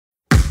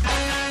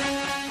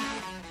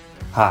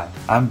Hi,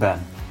 I'm Ben,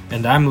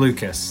 And I'm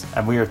Lucas.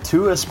 and we are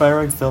two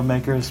aspiring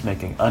filmmakers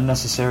making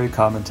unnecessary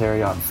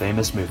commentary on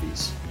famous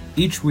movies.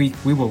 Each week,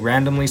 we will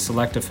randomly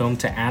select a film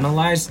to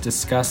analyze,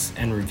 discuss,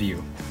 and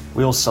review.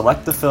 We will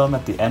select the film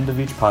at the end of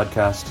each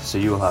podcast, so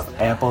you will have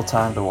ample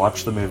time to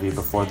watch the movie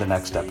before the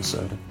next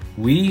episode.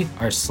 We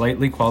are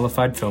slightly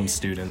qualified film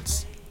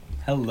students.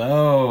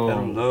 Hello.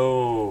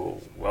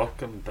 Hello,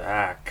 welcome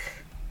back.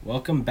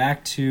 Welcome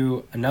back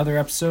to another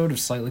episode of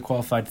Slightly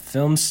Qualified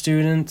Film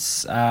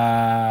Students.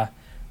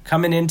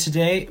 Coming in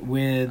today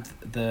with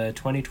the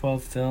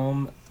 2012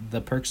 film, The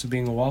Perks of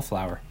Being a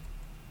Wallflower.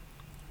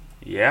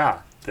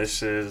 Yeah,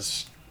 this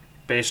is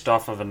based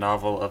off of a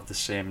novel of the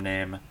same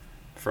name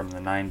from the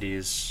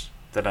 90s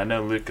that I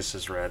know Lucas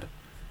has read.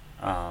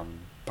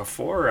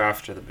 Before or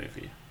after the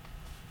movie?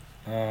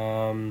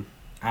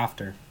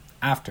 After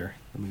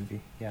the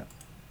movie, yeah.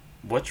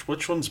 Which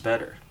one's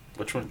better?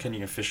 Which one can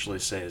you officially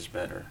say is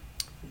better?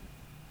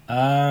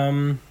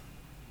 I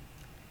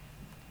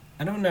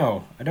don't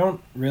know. I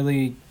don't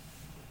really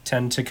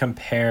tend to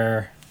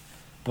compare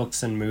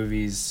books and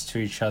movies to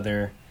each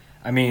other.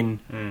 I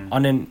mean,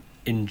 on an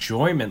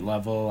enjoyment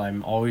level,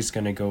 I'm always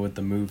going to go with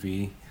the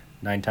movie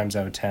 9 times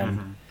out of 10.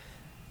 Mm-hmm.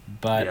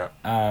 But Yeah.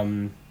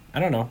 I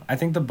don't know. I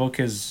think the book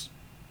is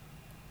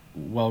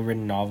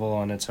well-written novel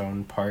on its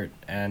own part,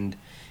 and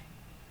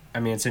I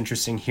mean, it's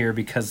interesting here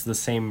because the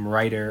same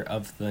writer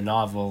of the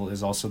novel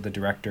is also the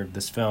director of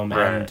this film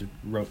and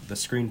wrote the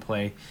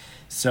screenplay.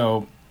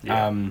 So,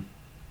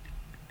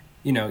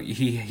 you know,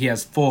 he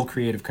has full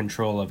creative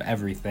control of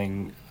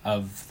everything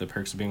of The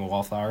Perks of Being a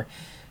Wallflower.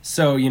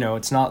 So, you know,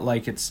 it's not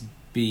like it's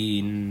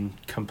been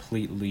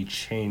completely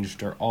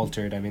changed or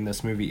altered. I mean,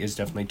 this movie is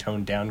definitely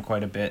toned down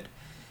quite a bit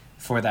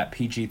for that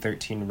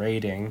PG-13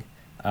 rating,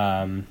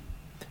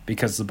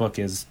 because the book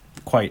is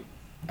quite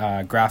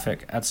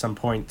graphic at some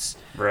points.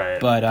 Right.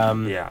 But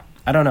yeah.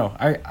 I don't know.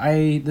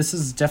 I this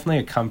is definitely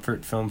a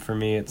comfort film for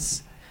me.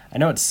 I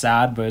know it's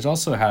sad, but it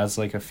also has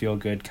like a feel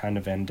good kind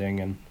of ending,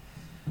 and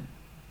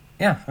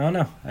yeah, I don't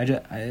know.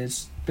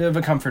 It's a bit of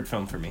a comfort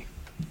film for me.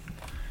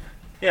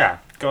 Yeah,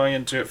 going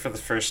into it for the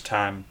first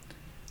time,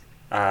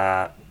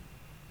 I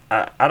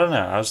don't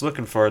know. I was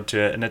looking forward to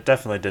it, and it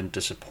definitely didn't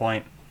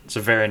disappoint. It's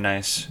a very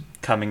nice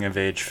coming of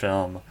age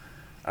film.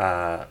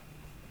 Better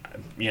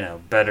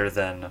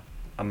than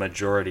a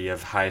majority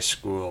of high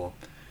school,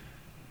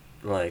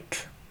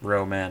 like,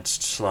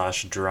 romance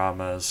 /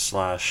 dramas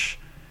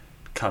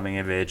 / coming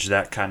of age,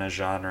 that kind of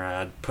genre.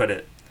 I'd put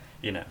it,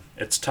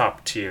 it's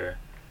top tier.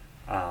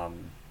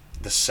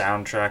 The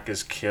soundtrack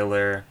is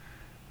killer.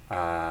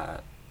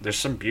 There's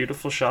some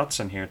beautiful shots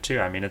in here too.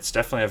 I mean, it's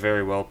definitely a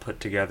very well put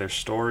together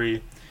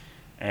story,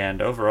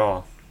 and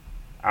overall,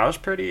 I was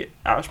pretty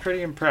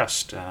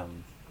impressed. I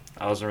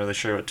wasn't really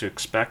sure what to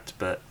expect,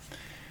 but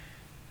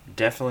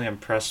definitely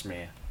impressed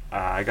me.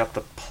 I got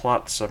the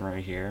plot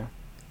summary here.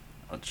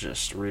 I'll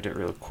just read it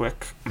real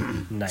quick.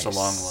 Nice. It's a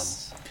long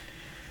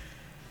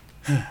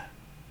one.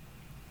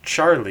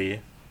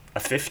 Charlie, a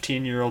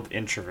 15-year-old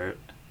introvert,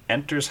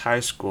 enters high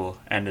school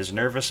and is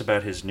nervous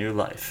about his new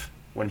life.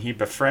 When he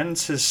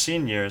befriends his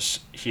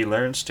seniors, he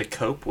learns to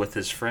cope with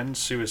his friend's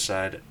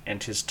suicide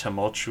and his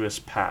tumultuous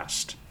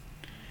past.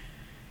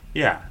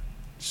 Yeah,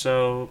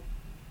 so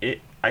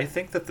I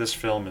think that this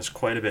film is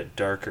quite a bit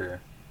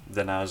darker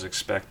than I was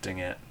expecting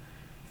it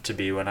to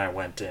be when I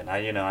went in.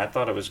 I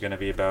thought it was going to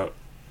be about,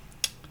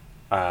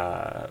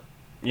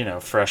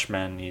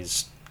 freshman.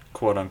 He's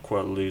quote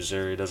unquote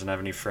loser. He doesn't have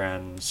any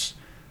friends,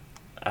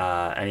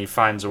 and he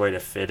finds a way to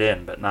fit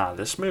in. But nah,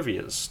 this movie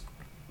it's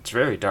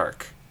very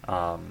dark.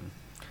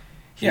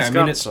 He's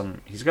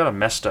got a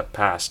messed up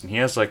past, and he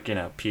has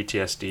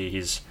PTSD.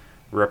 He's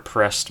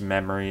repressed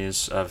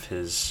memories of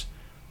his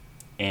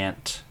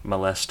aunt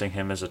molesting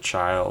him as a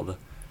child.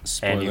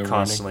 Spoiler and you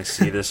constantly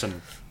see this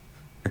in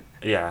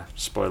yeah,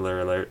 spoiler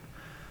alert.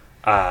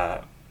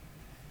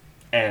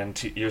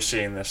 And you're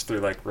seeing this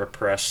through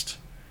repressed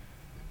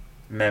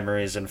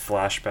memories and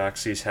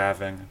flashbacks he's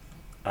having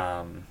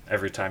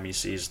every time he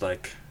sees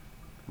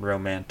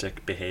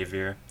romantic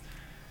behavior.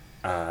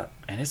 And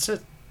it's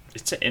an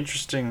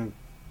interesting,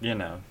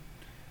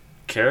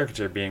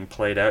 character being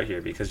played out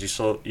here, because you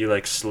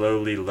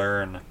slowly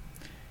learn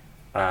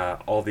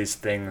all these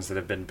things that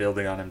have been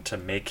building on him to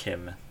make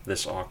him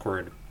this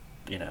awkward,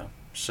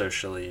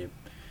 socially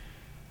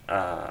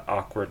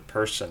awkward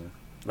person.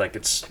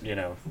 It's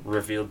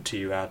revealed to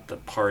you at the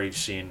party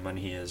scene when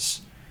he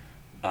is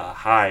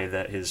high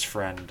that his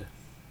friend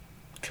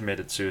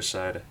committed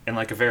suicide in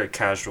a very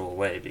casual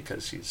way,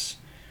 because he's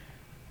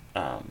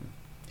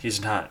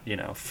not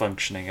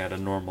functioning at a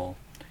normal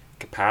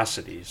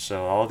capacity.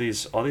 So all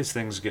these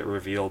things get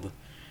revealed,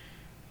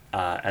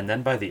 and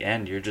then by the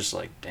end you're just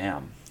like,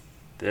 damn,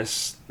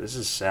 this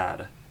is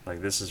sad.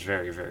 This is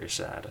very, very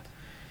sad.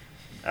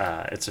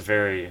 It's a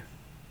very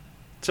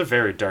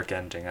dark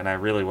ending, and I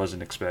really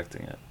wasn't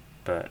expecting it,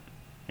 but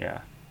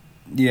yeah.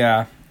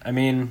 Yeah, I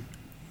mean,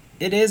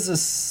 it is a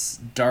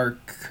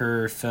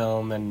darker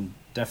film, and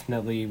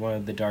definitely one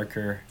of the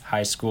darker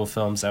high school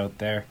films out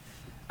there.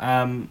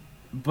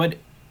 But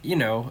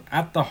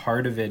at the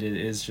heart of it, it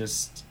is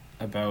just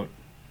about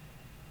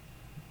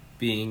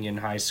being in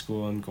high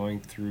school and going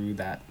through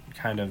that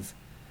kind of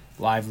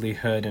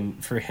livelihood.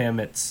 And for him,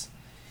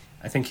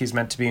 I think he's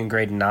meant to be in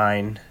grade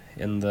 9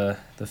 in the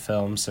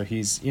film, so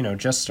he's,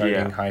 just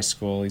starting high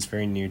school. He's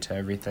very new to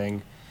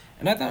everything.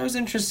 And I thought it was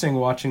interesting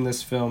watching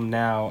this film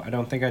now. I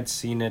don't think I'd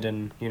seen it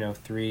in,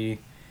 3-4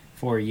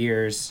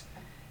 years.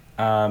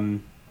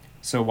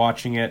 So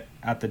watching it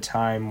at the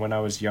time when I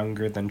was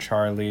younger than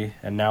Charlie,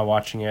 and now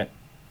watching it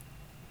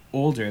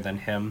older than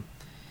him,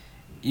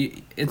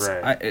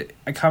 Right.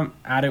 I come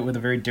at it with a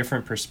very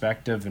different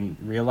perspective and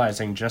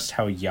realizing just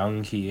how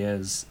young he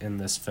is in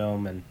this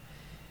film, and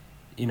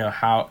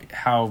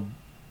how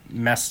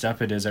messed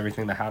up it is,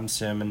 everything that happens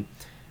to him. And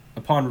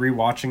upon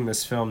rewatching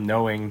this film,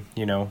 knowing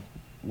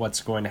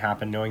what's going to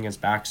happen, knowing his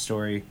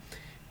backstory,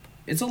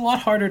 it's a lot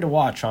harder to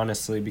watch,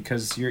 honestly,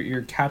 because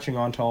you're catching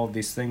on to all of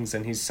these things,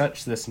 and he's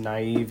such this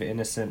naive,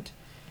 innocent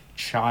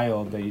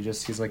child that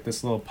he's like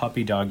this little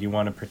puppy dog you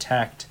want to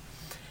protect.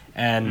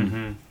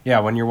 And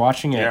when you're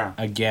watching it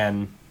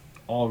again,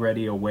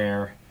 already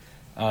aware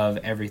of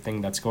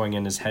everything that's going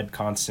in his head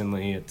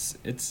constantly,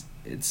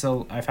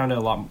 I found it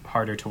a lot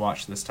harder to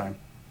watch this time.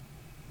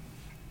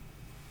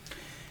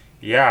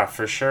 Yeah,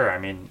 for sure. I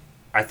mean,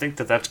 I think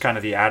that's kind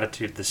of the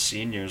attitude the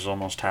seniors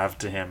almost have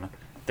to him.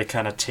 They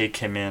kind of take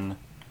him in,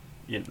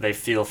 they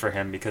feel for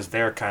him because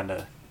they're kind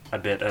of a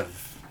bit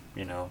of,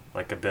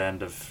 like a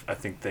band of, I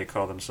think they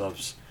call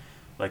themselves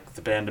like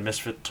the band of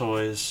misfit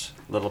toys,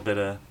 a little bit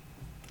of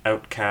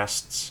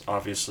outcasts.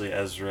 Obviously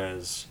Ezra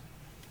is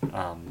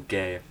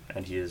gay,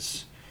 and he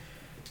is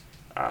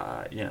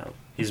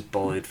he's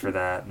bullied for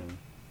that, and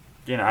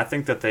I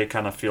think that they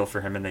kind of feel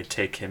for him and they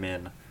take him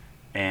in,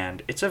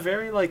 and it's a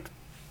very like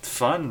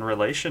fun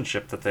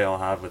relationship that they all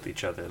have with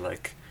each other.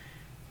 Like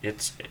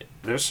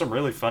there's some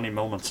really funny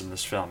moments in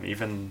this film,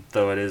 even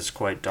though it is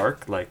quite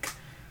dark. Like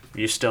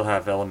you still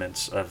have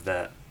elements of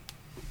that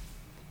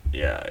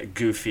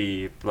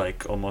goofy,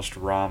 like almost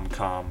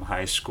rom-com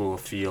high school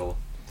feel,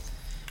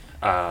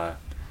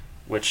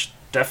 which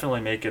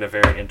definitely make it a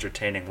very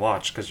entertaining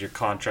watch, because you're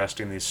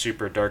contrasting these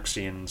super dark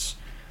scenes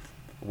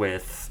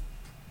with,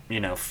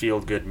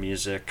 feel-good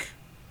music,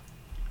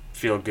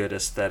 feel-good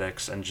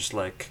aesthetics, and just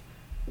like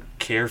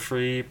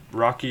carefree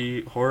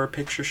Rocky Horror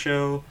Picture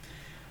Show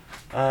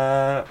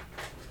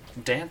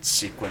dance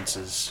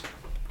sequences.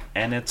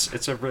 And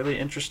it's a really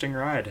interesting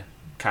ride.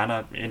 Kind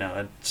of,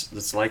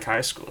 it's like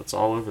high school. It's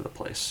all over the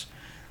place.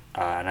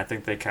 And I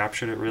think they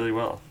captured it really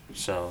well.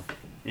 So,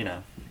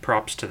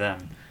 props to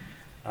them.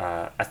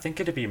 I think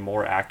it'd be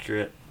more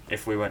accurate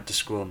if we went to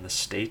school in the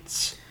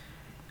States.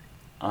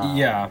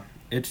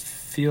 It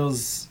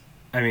feels,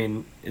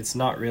 it's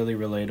not really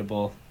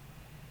relatable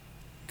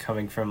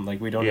coming from, like,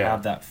 we don't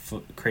have that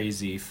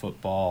crazy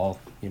football,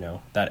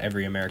 that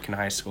every American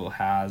high school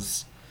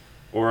has.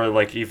 Or,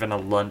 like, even a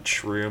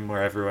lunch room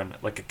where everyone,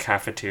 like a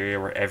cafeteria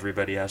where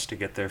everybody has to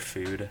get their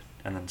food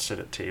and then sit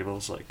at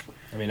tables, like...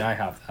 I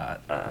have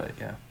that, but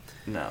yeah.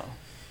 No.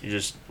 You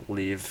just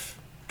leave,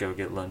 go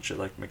get lunch at,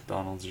 like,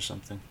 McDonald's or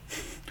something.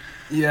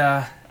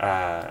 Yeah.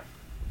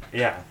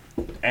 Yeah.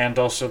 And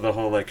also the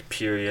whole, like,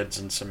 periods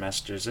and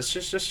semesters. It's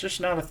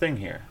just not a thing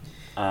here.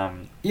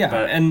 But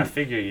and I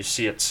figure you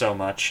see it so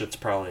much, it's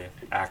probably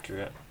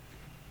accurate.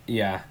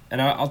 Yeah,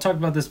 and I'll talk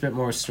about this bit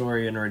more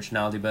story and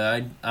originality,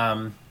 but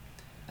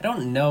I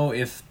don't know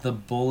if the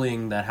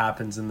bullying that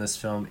happens in this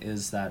film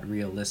is that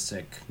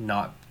realistic,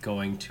 not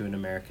going to an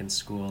American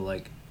school.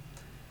 Like,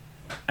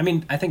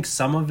 I think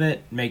some of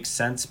it makes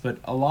sense, but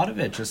a lot of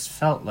it just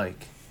felt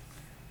like,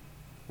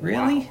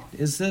 really? Wow.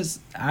 Is this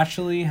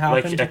actually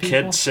happening to Like, a people?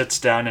 kid sits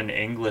down in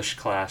English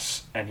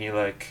class, and he,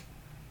 like,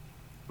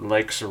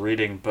 likes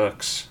reading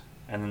books,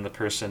 and then the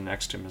person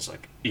next to him is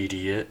like,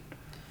 idiot.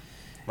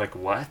 Like,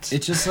 what?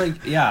 It's just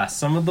like,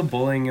 some of the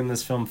bullying in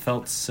this film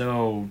felt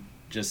so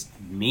just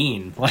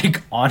mean.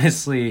 Like,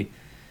 honestly,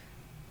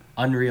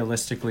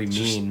 unrealistically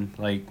mean.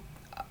 Like,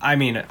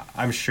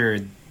 I'm sure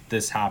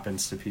this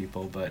happens to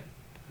people, but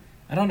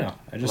I don't know.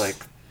 I just... Like,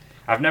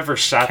 I've never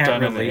sat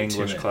down in the relate to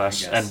English it,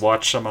 class I guess. and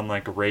watched someone,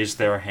 like, raise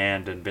their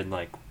hand and been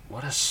like,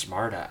 what a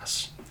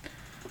smartass.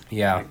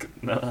 Yeah.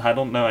 Like, no, I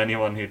don't know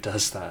anyone who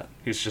does that.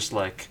 Who's just,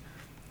 like,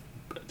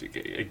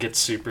 it gets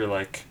super,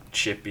 like,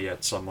 chippy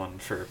at someone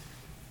for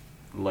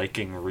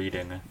liking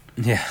reading.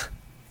 Yeah.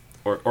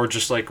 Or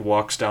just, like,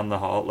 walks down the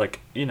hall. Like,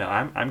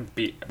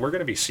 we're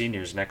gonna be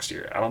seniors next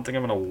year. I don't think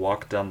I'm gonna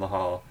walk down the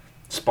hall,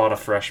 spot a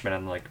freshman,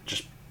 and, like,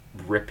 just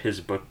rip his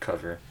book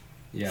cover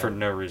for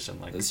no reason.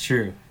 Like, It's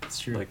true.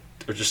 Like,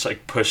 or just,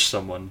 like, push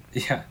someone.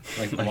 Yeah.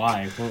 Like, Like-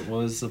 why? What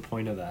was the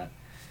point of that?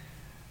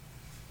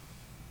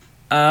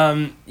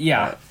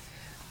 Yeah.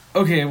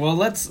 Okay, well,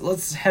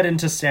 let's head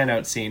into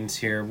standout scenes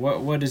here.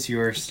 What is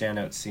your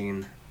standout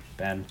scene,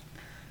 Ben?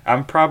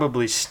 I'm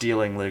probably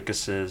stealing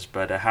Lucas's,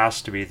 but it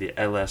has to be the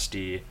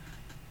LSD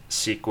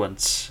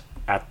sequence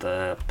at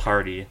the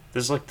party.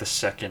 This is like the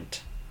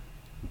second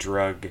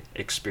drug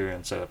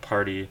experience at a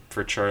party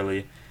for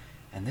Charlie.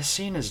 And this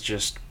scene is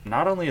just,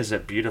 not only is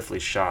it beautifully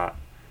shot,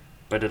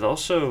 but it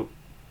also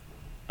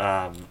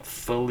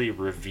fully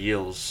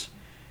reveals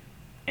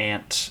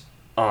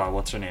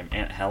what's her name?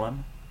 Aunt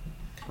Helen?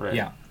 Right.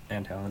 Yeah,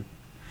 Aunt Helen.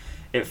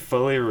 It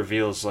fully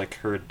reveals, like,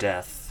 her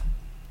death.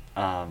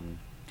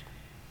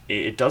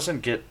 It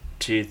doesn't get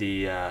to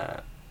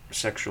the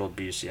sexual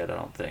abuse yet, I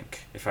don't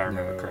think, if I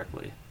remember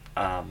correctly.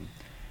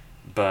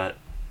 But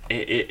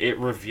it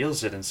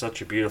reveals it in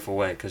such a beautiful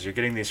way, because you're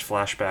getting these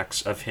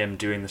flashbacks of him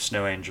doing the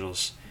snow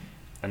angels,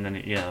 and then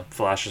it,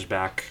 flashes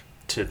back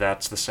to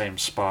that's the same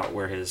spot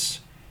where his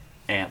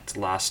aunt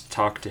last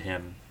talked to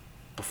him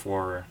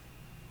before,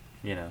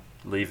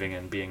 leaving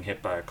and being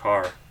hit by a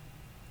car.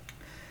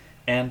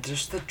 And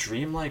just the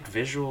dreamlike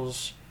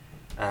visuals.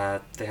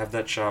 They have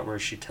that shot where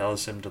she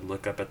tells him to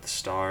look up at the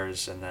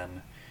stars, and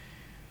then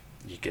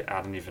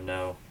I don't even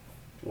know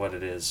what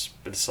it is,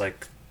 but it's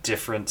like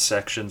different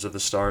sections of the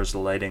stars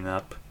lighting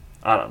up.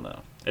 I don't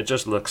know. It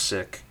just looks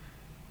sick.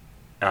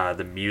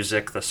 The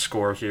music, the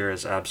score here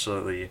is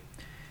absolutely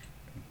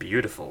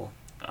beautiful.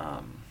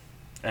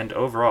 And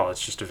overall,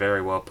 it's just a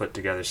very well put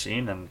together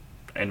scene, and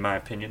in my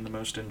opinion, the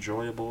most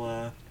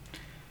enjoyable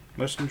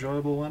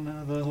one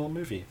of the whole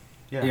movie.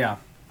 Yeah. Yeah.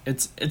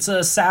 It's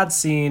a sad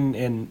scene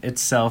in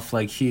itself.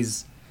 Like,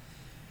 he's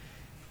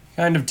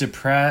kind of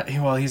depressed.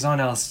 Well, he's on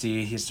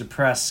LSD. He's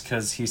depressed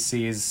because he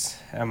sees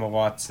Emma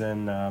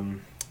Watson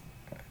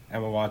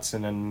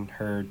and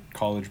her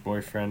college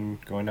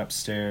boyfriend going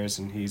upstairs,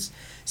 and he's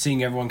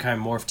seeing everyone kind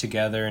of morph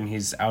together, and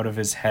he's out of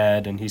his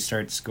head, and he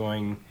starts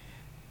going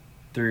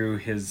through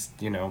his,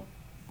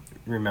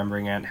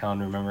 remembering Aunt Helen,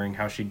 remembering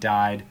how she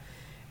died.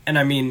 And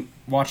I mean,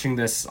 watching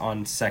this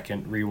on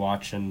second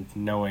rewatch and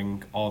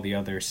knowing all the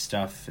other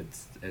stuff,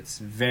 it's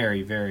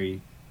very,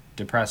 very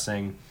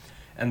depressing.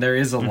 And there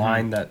is a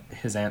line that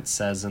his aunt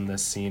says in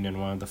this scene in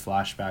one of the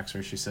flashbacks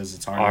where she says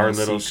it's our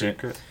little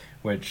secret,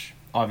 which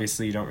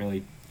obviously you don't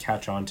really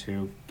catch on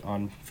to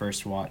on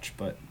first watch,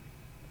 but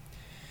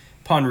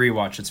upon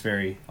rewatch it's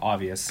very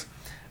obvious.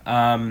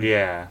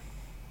 Yeah.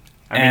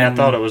 I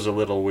thought it was a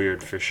little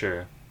weird for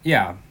sure.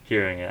 Yeah.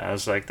 Hearing it, I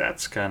was like,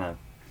 that's kind of...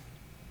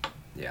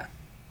 Yeah.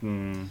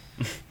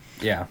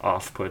 Yeah.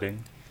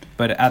 Off-putting.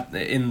 But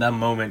in the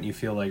moment you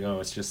feel like,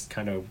 it's just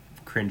kind of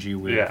cringy,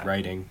 weird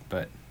writing,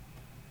 but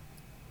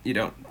you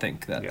don't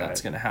think that's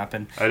going to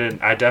happen.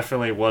 I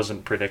definitely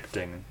wasn't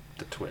predicting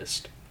the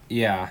twist.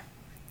 Yeah.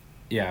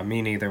 Yeah,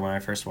 me neither. When I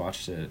first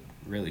watched it, it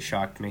really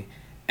shocked me.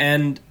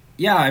 And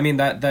yeah, I mean,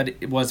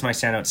 that was my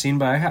standout scene,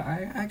 but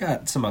I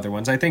got some other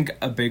ones. I think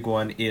a big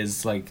one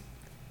is like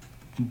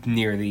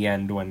near the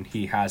end when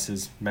he has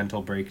his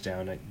mental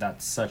breakdown.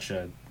 That's such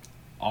a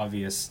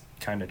obvious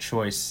kind of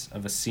choice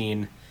of a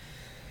scene.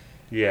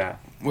 Yeah.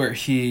 Where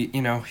he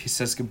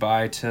says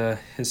goodbye to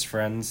his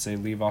friends, they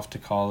leave off to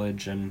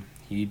college, and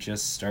he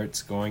just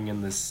starts going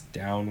in this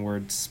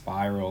downward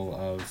spiral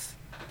of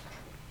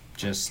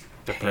just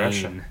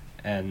depression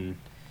and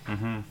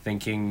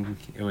thinking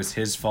it was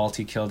his fault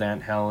he killed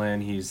Aunt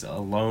Helen. He's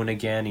alone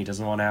again. He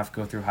doesn't want to have to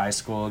go through high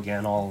school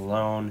again all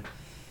alone.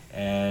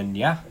 And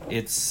yeah,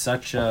 it's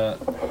such a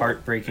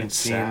heartbreaking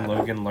scene. Sad.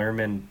 Logan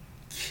Lerman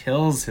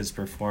kills his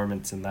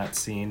performance in that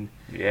scene.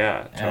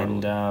 Yeah,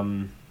 totally.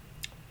 And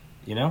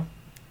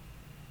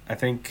I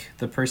think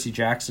the Percy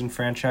Jackson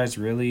franchise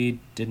really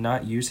did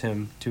not use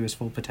him to his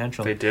full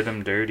potential. They did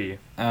him dirty.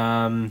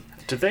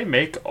 Did they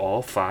make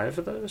all 5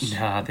 of those?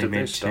 Nah, they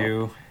made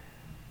 2.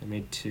 They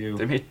made 2.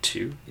 They made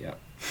 2? Yeah.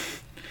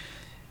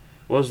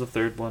 What was the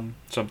third one?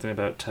 Something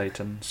about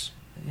Titans.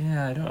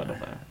 Yeah, I don't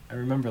know. I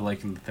remember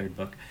liking the third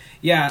book.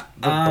 Yeah.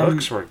 The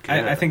books were good.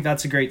 I think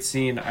that's a great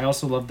scene. I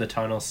also love the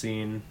tunnel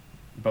scene,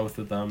 both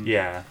of them.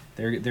 Yeah.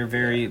 They're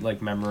very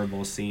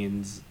memorable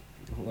scenes.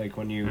 Like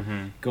when you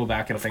go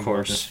back and think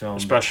about this film.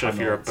 Especially if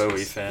you're a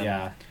Bowie fan.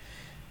 Yeah.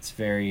 It's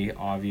very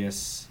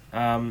obvious.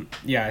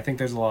 Yeah, I think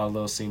there's a lot of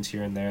little scenes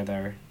here and there that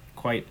are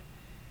quite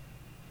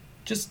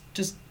just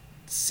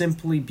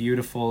simply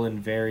beautiful in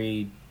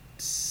very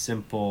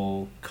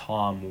simple,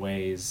 calm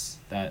ways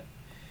that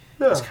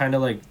it's kind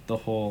of like the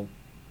whole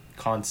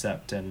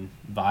concept and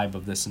vibe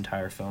of this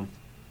entire film.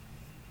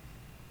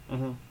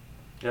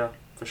 Yeah,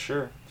 for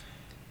sure.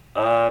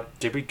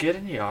 Did we get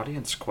any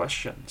audience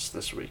questions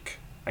this week?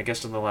 I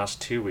guess in the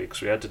last 2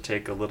 weeks we had to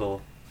take a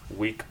little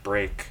week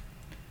break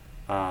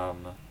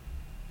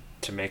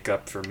to make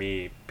up for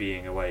me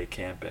being away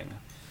camping.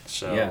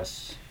 So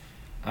yes.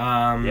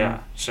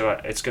 So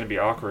it's going to be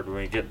awkward when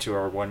we get to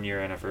our 1-year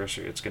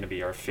anniversary. It's going to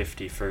be our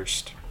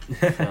 51st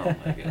film,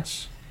 I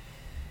guess.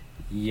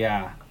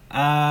 Yeah.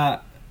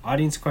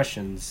 Audience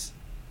questions.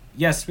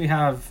 Yes, we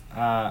have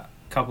a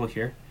couple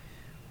here.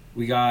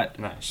 We got...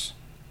 Nice.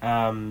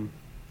 What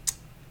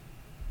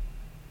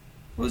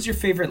was your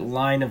favorite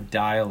line of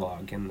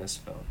dialogue in this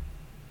film?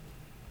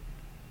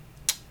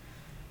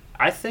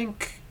 I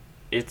think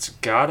it's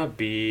gotta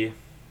be...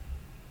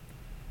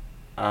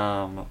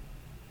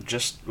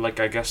 just, like,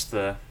 I guess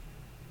the...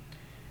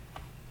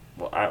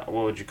 what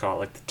would you call it?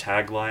 Like, the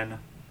tagline?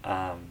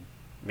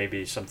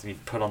 Maybe something you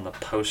put on the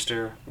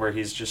poster where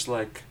he's just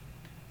like,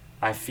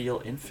 I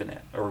feel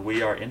infinite, or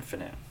we are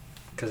infinite.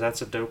 Because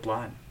that's a dope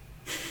line.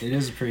 It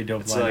is a pretty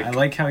dope line. Like, I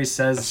like how he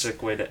says... A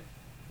sick way to...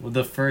 Well,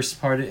 the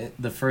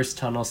first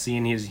tunnel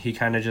scene, he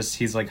kind of just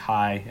he's like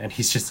high, and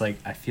he's just like,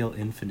 I feel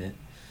infinite,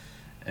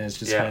 and it's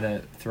just Yeah. kind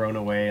of thrown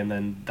away, and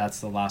then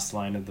that's the last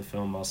line of the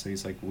film. Also,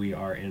 he's like, we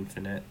are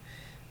infinite.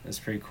 That's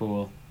pretty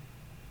cool.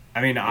 I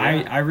mean,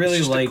 I really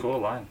it's just like. a cool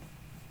line.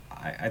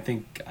 I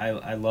think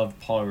I love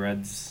Paul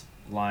Rudd's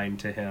line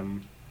to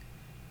him,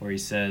 where he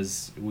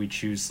says, "We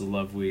choose the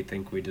love we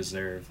think we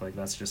deserve." Like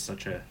that's just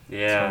such a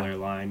killer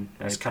line.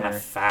 It's right kind there.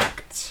 of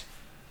facts.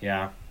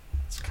 Yeah.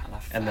 It's kind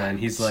of. And then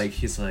he's like,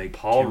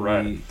 Paul can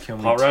Rudd. we Paul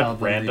tell Rudd,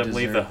 them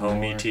randomly they the deserve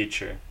homie more?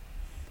 teacher.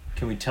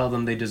 Can we tell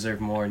them they deserve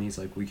more? And he's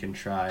like, we can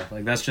try.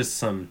 Like that's just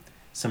some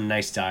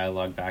nice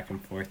dialogue back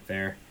and forth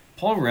there.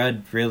 Paul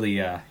Rudd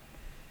really,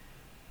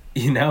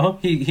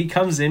 he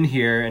comes in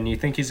here and you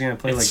think he's gonna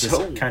play It's like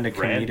so this kind of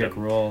comedic random.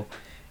 role,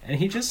 and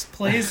he just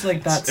plays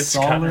like that It's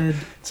solid,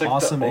 It's like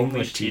awesome the only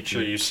English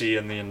teacher you see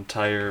in the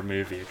entire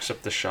movie,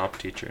 except the shop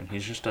teacher, and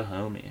he's just a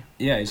homie.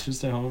 Yeah, he's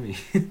just a homie.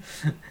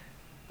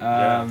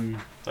 Yeah.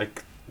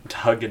 Like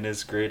hugging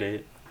his grade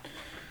 8.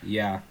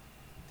 Yeah.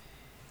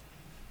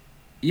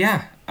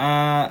 Yeah.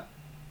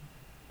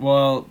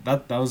 Well,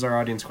 that was our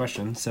audience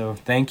question. So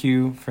thank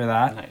you for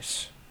that.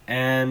 Nice.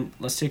 And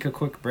let's take a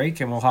quick break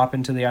and we'll hop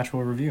into the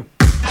actual review.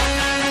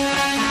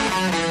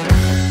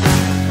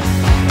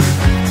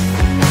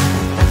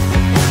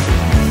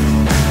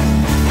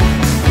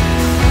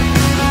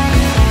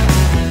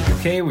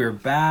 Okay, we're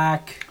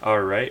back.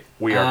 All right,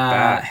 we are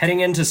back.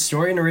 Heading into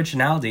story and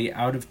originality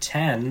out of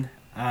 10.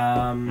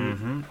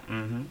 I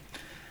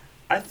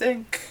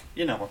think,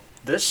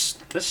 this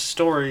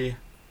story,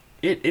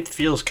 it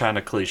feels kind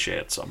of cliche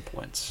at some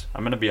points.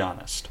 I'm going to be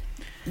honest.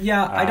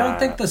 Yeah, I don't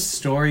think the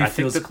story I think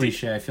feels that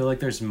cliche. I feel like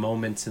there's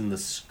moments in the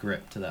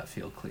script that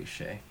feel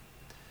cliche.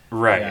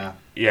 Right.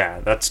 Yeah,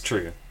 that's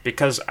true.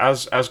 Because I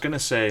was going to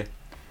say,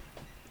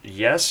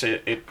 yes,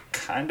 it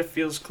kind of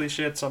feels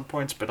cliche at some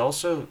points, but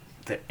also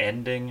the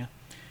ending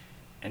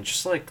and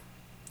just like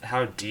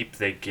how deep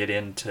they get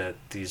into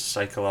these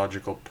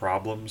psychological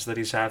problems that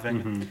he's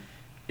having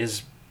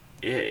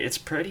it's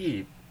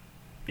pretty,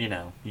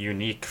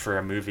 unique for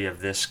a movie of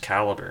this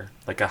caliber,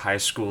 like a high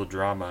school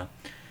drama.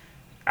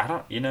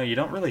 You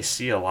don't really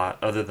see a lot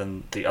other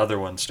than the other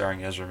one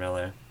starring Ezra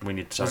Miller. We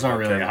need to talk It's not about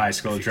really Kevin, a high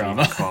school if you can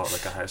drama. even call it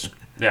like a high school.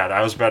 Yeah,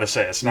 I was about to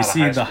say it's We not.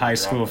 see a high the high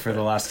school drama, for the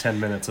but- last 10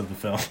 minutes of the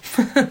film.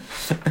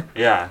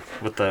 Yeah,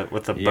 with the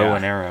bow Yeah.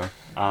 and arrow.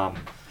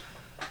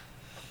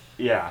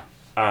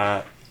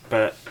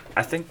 But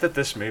I think that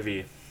this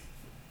movie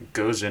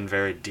goes in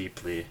very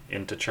deeply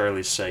into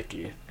Charlie's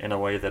psyche in a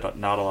way that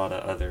not a lot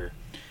of other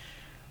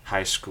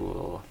high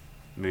school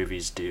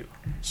movies do.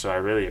 So I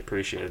really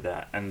appreciated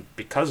that. And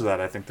because of that,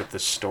 I think that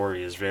this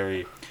story is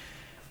very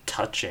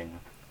touching.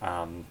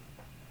 And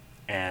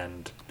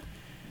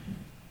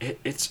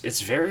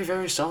it's very,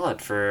 very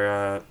solid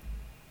for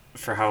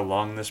how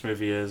long this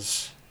movie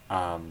is,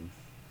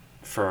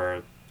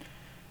 for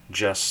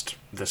just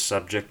the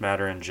subject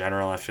matter in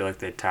general. I feel like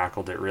they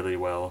tackled it really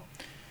well.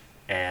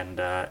 And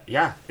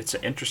it's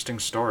an interesting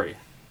story.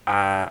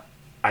 I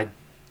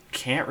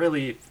can't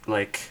really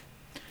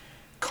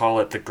call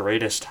it the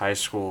greatest high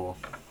school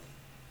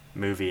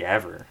movie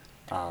ever,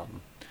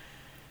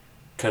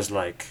 because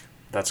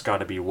that's got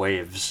to be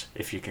Waves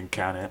if you can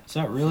count it. Is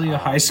that really a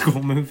high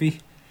school movie?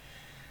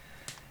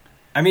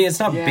 I mean, it's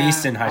not Yeah,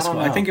 based in high I don't school.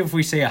 I know. think if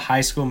we say a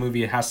high school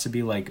movie, it has to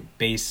be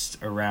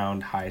based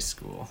around high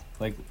school.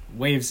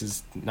 Waves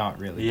is not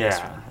really based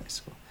Yeah. around high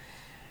school.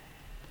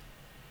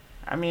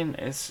 I mean,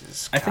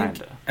 it's I kind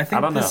think of. I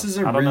think this is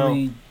a I don't know.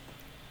 really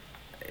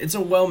it's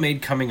a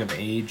well-made coming of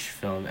age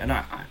film, and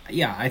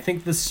I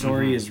think the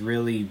story is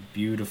really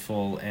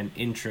beautiful and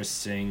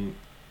interesting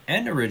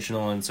and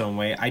original in its own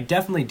way. I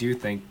definitely do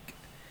think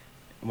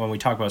when we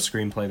talk about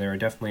screenplay, there are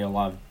definitely a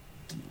lot of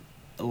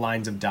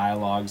lines of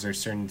dialogues or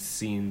certain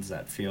scenes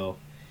that feel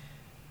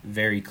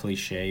very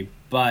cliche,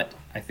 but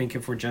I think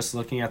if we're just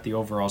looking at the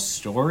overall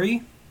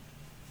story,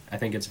 I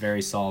think it's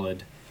very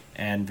solid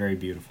and very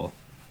beautiful.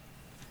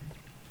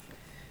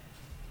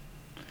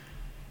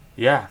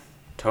 Yeah,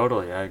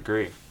 totally. I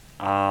agree.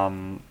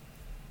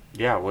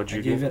 What'd you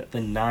I give give it? it the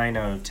 9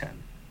 out of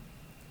 10.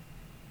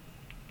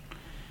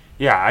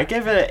 Yeah, I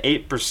gave it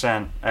an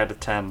 8% out of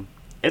 10.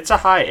 It's a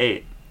high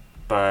 8,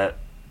 but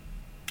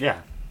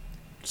yeah,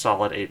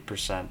 solid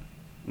 8%.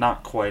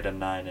 Not quite a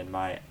 9 in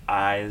my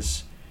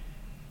eyes.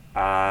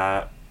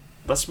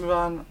 Let's move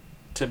on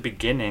to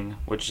beginning,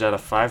 which is at a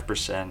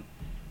 5%.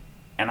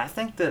 And I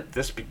think that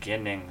this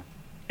beginning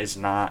is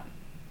not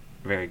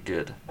very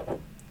good.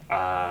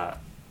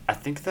 I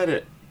think that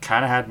it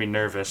kind of had me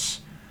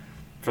nervous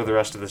for the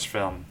rest of this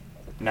film.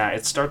 Now,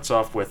 it starts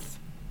off with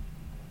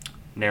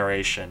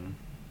narration,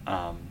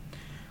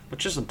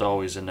 which isn't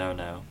always a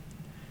no-no.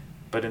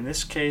 But in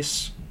this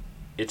case,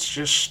 it's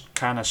just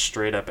kind of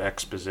straight-up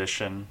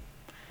exposition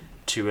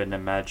to an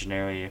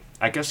imaginary...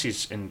 I guess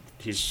he's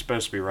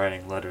supposed to be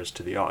writing letters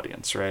to the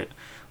audience, right?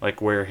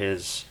 Where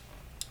his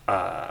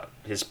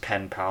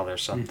pen pal or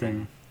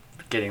something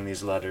getting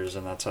these letters,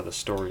 and that's how the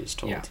story is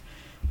told. Yeah.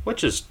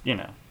 Which is,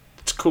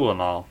 it's cool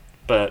and all,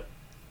 but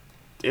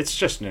it's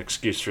just an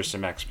excuse for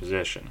some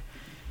exposition.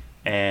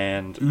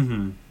 And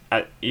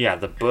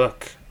the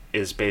book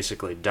is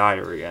basically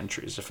diary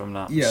entries, if I'm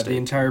not mistaken. The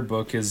entire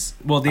book is...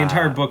 Well, the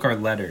entire book are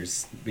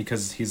letters,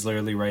 because he's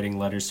literally writing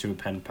letters to a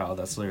pen pal.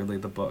 That's literally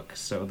the book.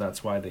 So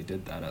that's why they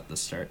did that at the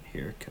start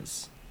here,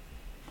 because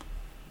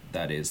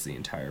that is the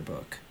entire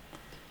book.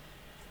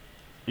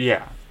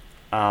 Yeah.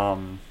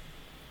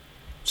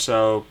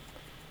 So,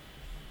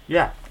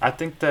 yeah, I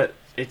think that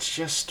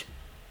it's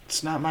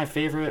not my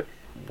favorite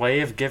way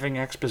of giving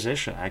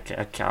exposition. I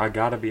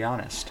gotta be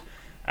honest.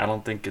 I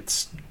don't think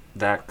it's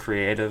that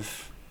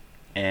creative,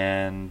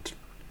 and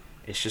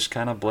it's just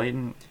kind of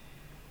blatant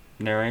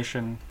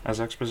narration as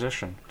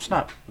exposition. It's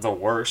not the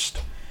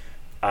worst,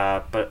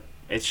 but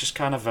it's just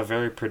kind of a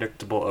very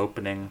predictable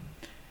opening.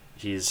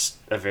 He's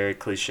a very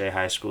cliche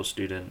high school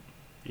student.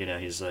 You know,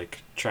 he's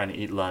like trying to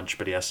eat lunch,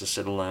 but he has to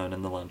sit alone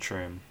in the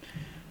lunchroom.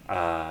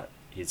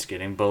 He's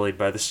getting bullied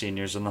by the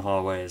seniors in the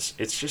hallways.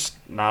 It's just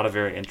not a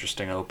very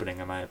interesting opening,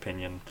 in my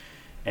opinion.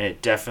 And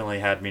it definitely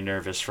had me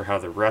nervous for how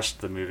the rest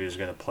of the movie was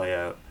going to play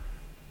out.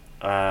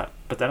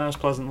 But then I was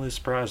pleasantly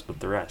surprised with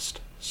the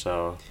rest.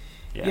 So,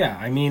 yeah. Yeah,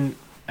 I mean,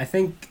 I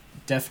think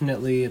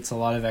definitely it's a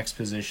lot of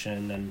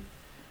exposition, and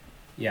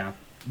yeah.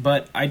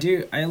 But I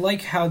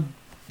like how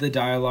the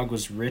dialogue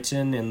was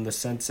written, in the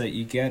sense that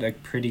you get a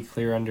pretty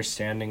clear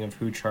understanding of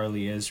who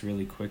Charlie is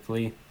really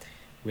quickly,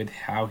 with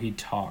how he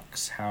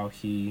talks, how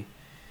he...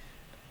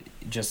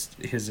 just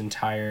his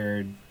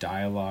entire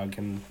dialogue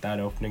and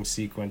that opening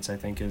sequence, I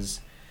think,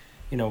 is,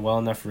 well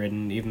enough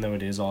written, even though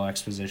it is all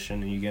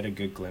exposition, and you get a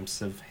good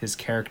glimpse of his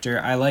character.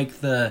 I like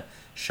the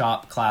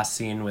shop class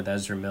scene with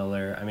Ezra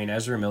Miller. I mean,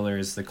 Ezra Miller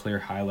is the clear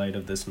highlight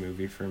of this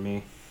movie for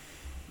me.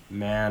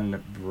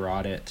 Man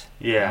brought it.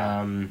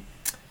 Yeah.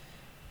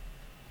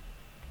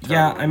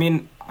 Yeah, I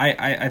mean,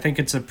 I think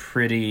it's a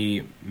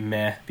pretty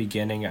meh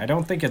beginning. I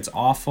don't think it's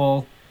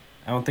awful.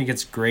 I don't think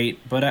it's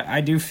great, but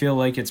I do feel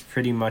like it's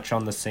pretty much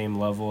on the same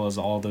level as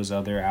all those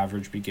other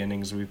average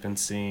beginnings we've been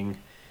seeing,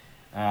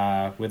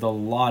 with a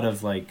lot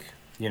of,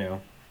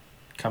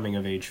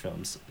 coming-of-age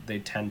films. They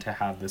tend to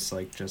have this,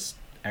 just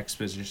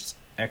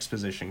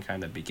exposition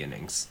kind of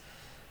beginnings,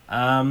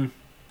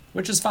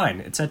 which is fine.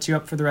 It sets you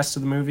up for the rest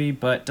of the movie,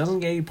 but doesn't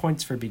get you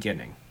points for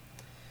beginning.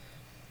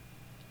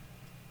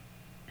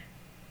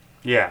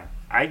 Yeah,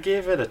 I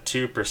gave it a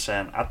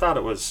 2%. I thought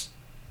it was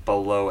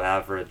below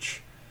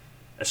average,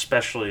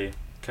 especially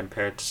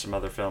compared to some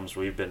other films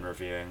we've been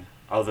reviewing.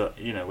 Although,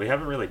 we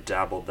haven't really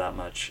dabbled that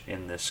much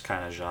in this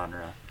kind of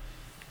genre.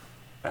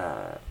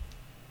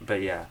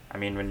 But yeah, I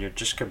mean, when you're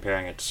just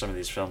comparing it to some of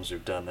these films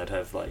we've done that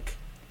have,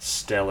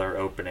 stellar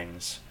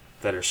openings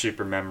that are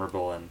super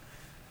memorable and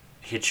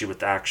hit you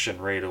with action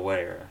right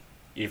away, or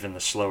even the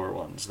slower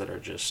ones that are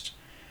just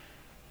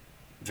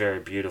very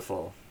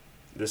beautiful,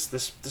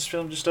 this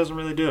film just doesn't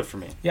really do it for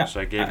me. Yeah, so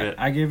I gave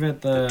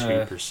it the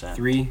 2%.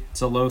 3. It's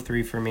a low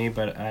 3 for me,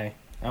 but I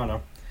don't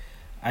know.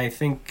 I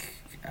think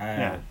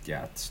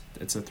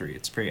it's a 3.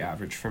 It's pretty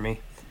average for me.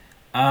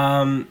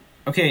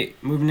 Okay,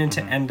 moving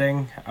into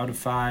ending, out of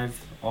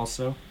 5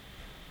 also.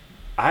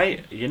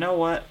 You know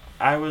what?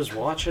 I was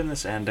watching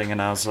this ending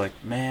and I was like,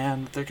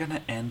 man, they're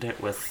gonna end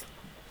it with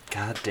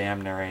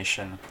goddamn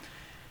narration.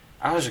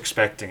 I was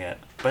expecting it,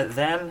 but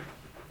then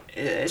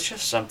it's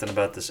just something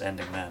about this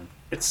ending, man.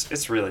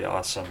 It's really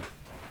awesome.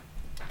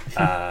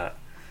 Emma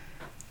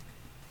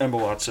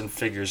Watson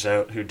figures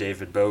out who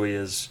David Bowie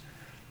is,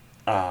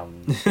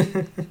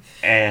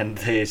 and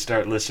they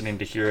start listening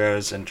to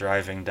Heroes and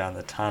driving down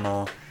the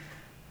tunnel.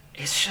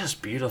 It's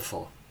just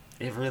beautiful.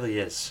 It really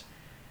is.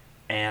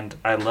 And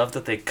I love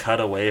that they cut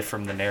away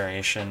from the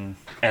narration.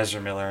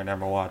 Ezra Miller and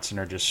Emma Watson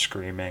are just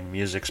screaming.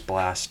 Music's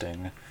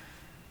blasting.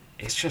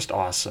 It's just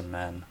awesome,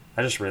 man.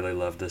 I just really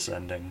love this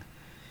ending.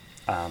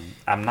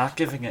 I'm not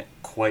giving it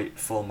quite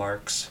full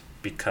marks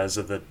because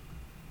of the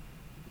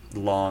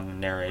long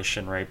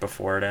narration right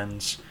before it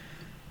ends.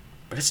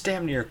 But it's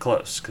damn near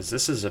close, because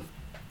this is a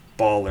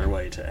baller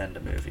way to end a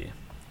movie.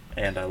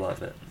 And I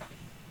love it.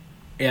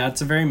 Yeah,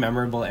 it's a very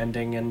memorable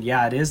ending, and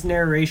yeah, it is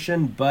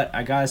narration, but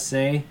I gotta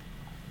say,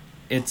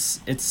 it's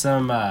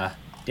some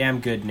damn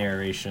good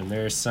narration.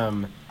 There's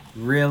some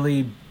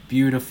really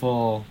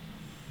beautiful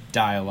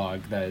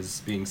dialogue that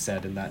is being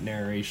said in that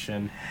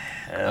narration.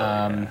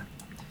 Yeah.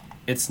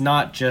 It's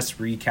not just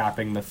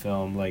recapping the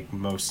film like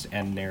most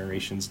end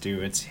narrations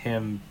do. It's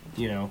him,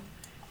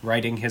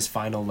 writing his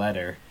final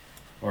letter,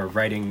 or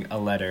writing a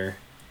letter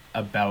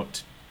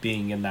about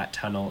being in that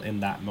tunnel in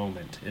that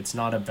moment. It's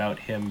not about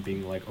him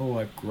being like, oh,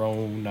 I've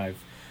grown, I've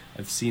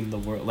seen the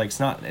world. It's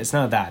not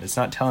that. It's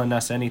not telling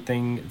us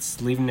anything.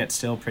 It's leaving it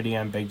still pretty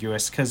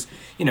ambiguous, because,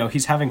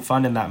 he's having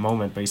fun in that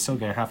moment, but he's still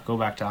going to have to go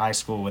back to high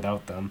school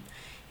without them.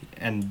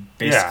 And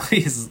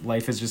basically his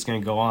life is just going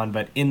to go on.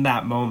 But in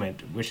that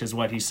moment, which is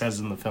what he says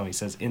in the film, he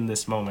says, in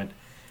this moment,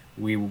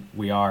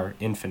 we are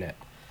infinite.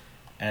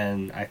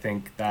 And I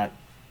think that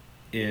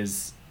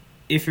is,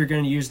 if you're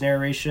going to use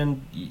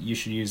narration, you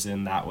should use it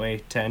in that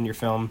way to end your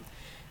film,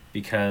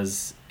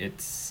 because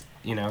it's,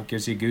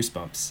 gives you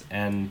goosebumps.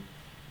 And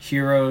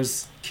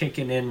Heroes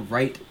kicking in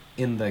right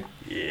in the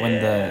Yeah.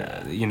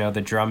 when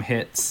the drum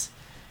hits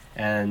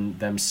and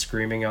them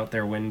screaming out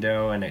their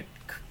window, and it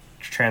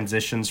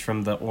transitions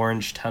from the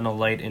orange tunnel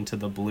light into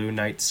the blue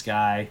night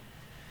sky.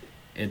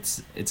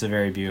 It's a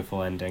very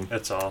beautiful ending.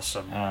 That's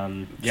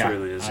awesome. Yeah,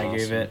 truly is I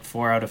gave awesome. it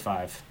 4 out of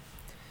 5.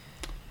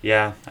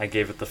 Yeah, I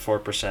gave it the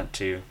 4%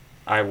 too.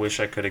 I wish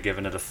I could have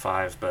given it a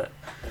 5, but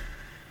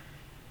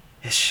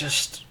it's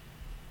just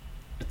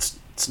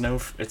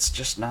it's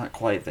just not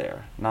quite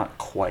there. Not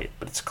quite,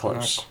 but it's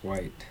close. Not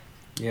quite.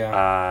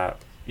 Yeah.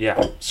 Yeah,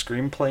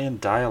 screenplay and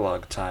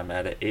dialogue time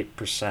at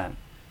 8%.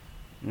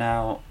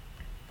 Now,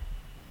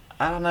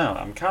 I don't know.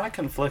 I'm kind of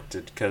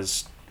conflicted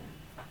because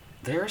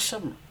there are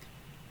some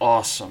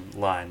awesome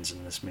lines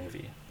in this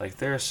movie. Like,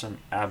 there are some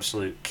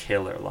absolute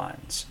killer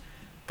lines.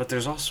 But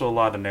there's also a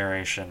lot of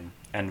narration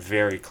and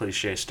very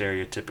cliche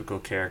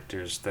stereotypical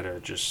characters that are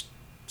just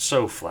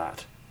so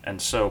flat and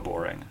so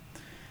boring.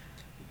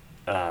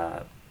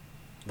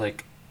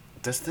 Like,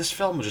 this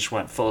film just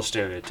went full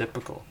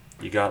stereotypical.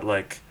 You got,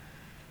 like,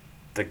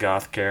 the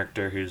goth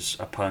character who's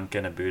a punk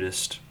and a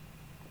Buddhist.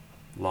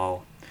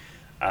 Lol.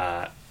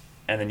 And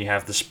then you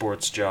have the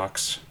sports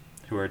jocks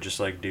who are just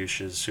like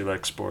douches who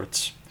like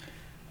sports.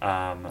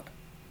 And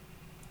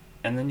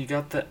then you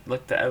got the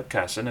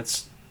outcasts, and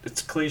it's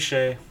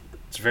cliche.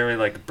 It's very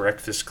like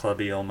Breakfast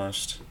Clubby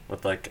almost,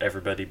 with like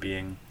everybody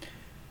being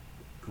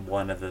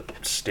one of the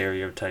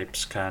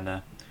stereotypes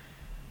kinda.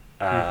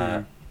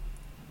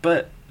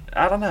 But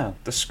I don't know.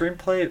 The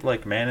screenplay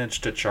like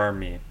managed to charm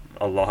me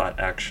a lot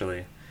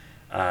actually.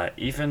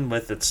 Even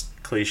with its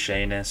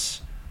clichéness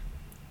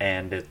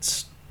and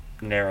its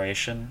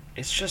narration,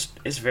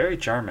 it's very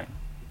charming.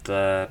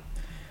 The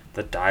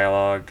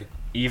dialogue,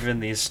 even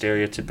these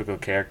stereotypical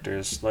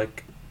characters,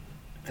 like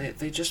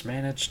they just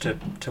manage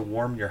to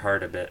warm your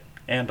heart a bit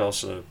and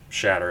also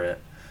shatter it.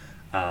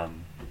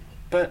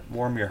 But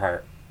warm your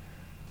heart.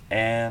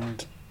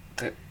 And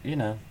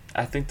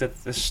I think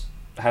that this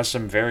has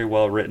some very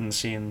well written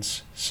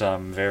scenes,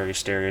 some very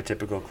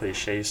stereotypical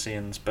cliche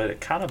scenes, but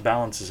it kind of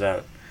balances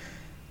out.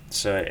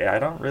 So I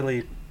don't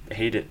really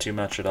hate it too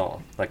much at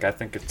all. Like, I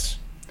think it's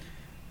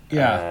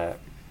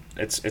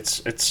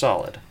it's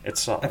solid.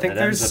 It's solid. I think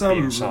there's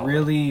some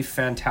really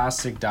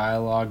fantastic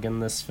dialogue in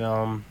this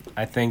film.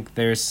 I think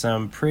there's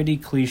some pretty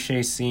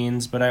cliche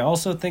scenes, but I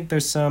also think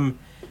there's some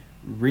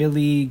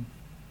really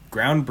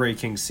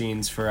groundbreaking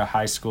scenes for a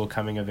high school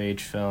coming of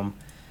age film.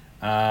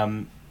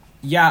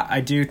 Yeah, I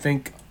do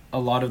think a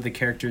lot of the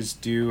characters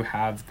do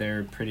have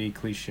their pretty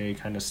cliche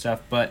kind of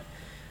stuff, but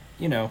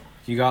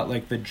you got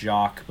like the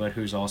jock, but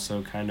who's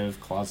also kind of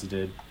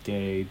closeted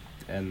gay,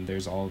 and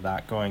there's all of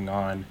that going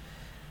on.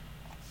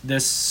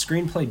 This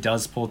screenplay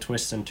does pull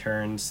twists and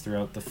turns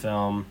throughout the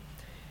film,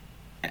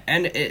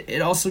 and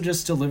it also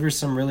just delivers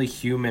some really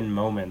human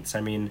moments.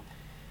 I mean,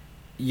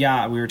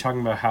 yeah, we were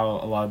talking about how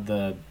a lot of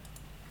the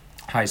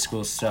high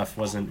school stuff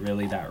wasn't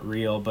really that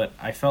real, but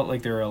I felt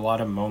like there were a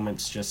lot of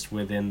moments just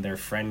within their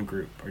friend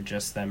group or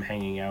just them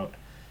hanging out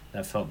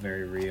that felt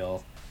very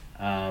real.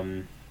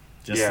 Them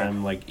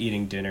like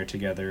eating dinner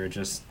together or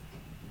just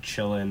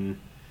chilling,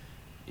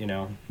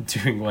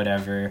 doing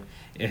whatever.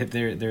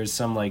 There's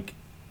some like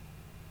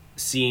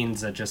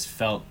scenes that just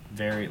felt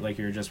very like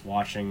you're just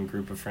watching a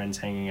group of friends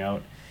hanging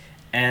out,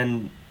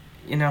 and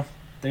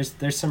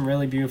there's some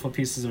really beautiful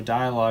pieces of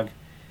dialogue.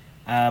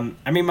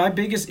 I mean, my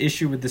biggest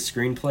issue with the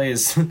screenplay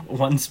is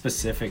one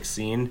specific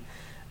scene,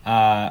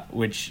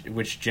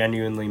 which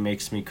genuinely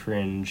makes me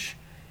cringe,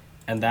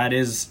 and that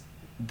is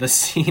the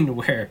scene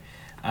where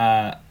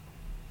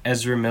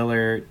Ezra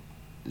Miller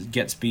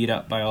gets beat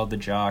up by all the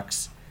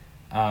jocks.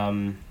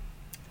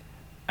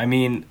 I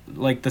mean,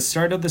 like, the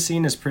start of the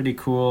scene is pretty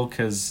cool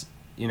because,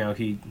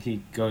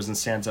 he goes and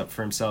stands up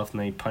for himself and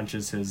then he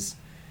punches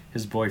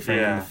his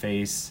boyfriend in the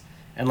face.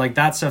 And, like,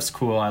 that stuff's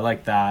cool. I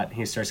like that.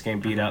 He starts getting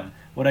beat up.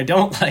 What I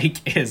don't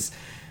like is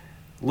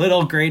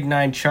little grade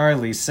 9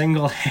 Charlie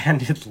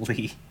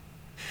single-handedly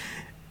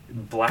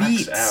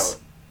blacks out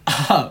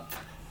up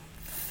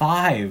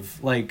 5,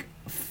 like,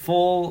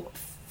 full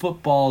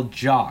football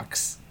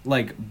jocks,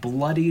 like,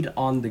 bloodied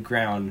on the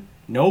ground,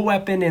 no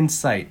weapon in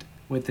sight,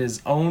 with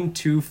his own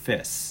 2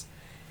 fists.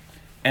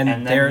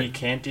 And then he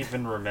can't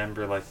even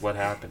remember, like, what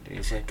happened.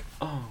 He's like,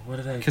 oh, what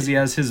did I do? Because he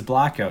has his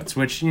blackouts,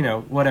 which,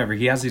 whatever.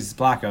 He has these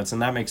blackouts,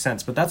 and that makes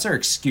sense. But that's their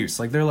excuse.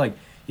 Like, they're like,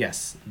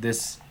 yes,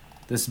 this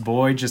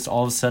boy just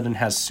all of a sudden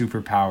has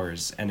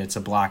superpowers, and it's a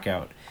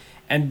blackout.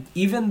 And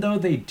even though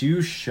they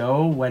do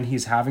show when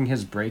he's having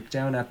his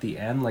breakdown at the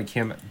end, like,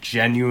 him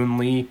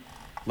genuinely,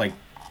 like,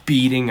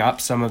 beating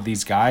up some of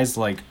these guys,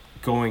 like,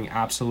 going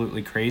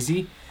absolutely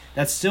crazy,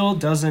 that still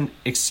doesn't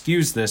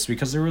excuse this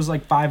because there was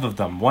like 5 of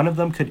them. One of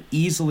them could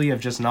easily have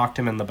just knocked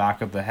him in the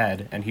back of the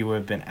head and he would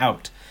have been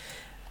out.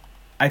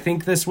 I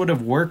think this would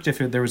have worked if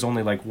there was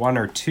only like 1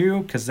 or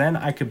 2, because then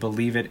I could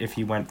believe it if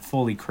he went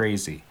fully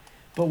crazy.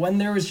 But when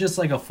there was just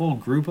like a full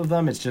group of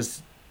them, it's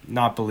just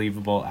not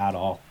believable at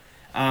all.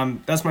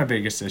 That's my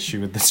biggest issue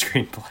with the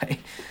screenplay.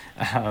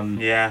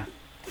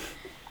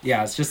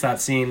 Yeah, it's just that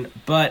scene.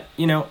 But,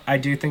 I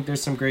do think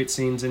there's some great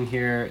scenes in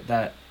here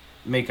that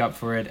make up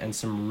for it, and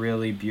some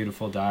really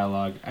beautiful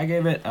dialogue. I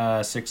gave it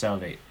a 6 out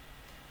of 8.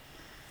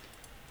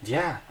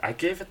 Yeah, I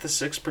gave it the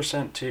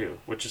 6% too,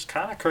 which is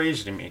kind of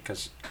crazy to me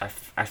because I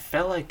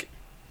felt like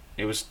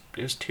it was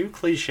too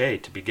cliche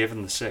to be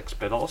given the 6,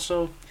 but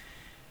also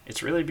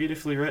it's really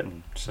beautifully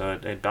written, so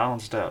it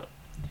balanced out.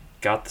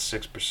 Got the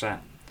 6%.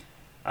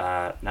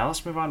 Now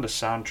let's move on to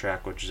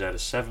soundtrack, which is at a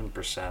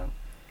 7%.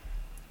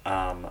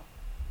 I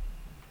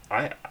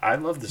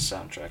love the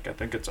soundtrack. I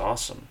think it's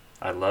awesome.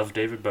 I love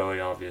David Bowie,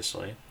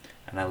 obviously,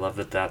 and I love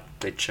that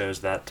they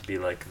chose that to be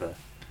like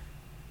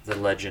the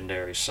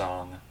legendary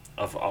song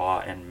of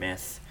awe and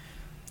myth.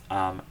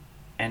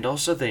 And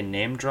also they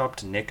name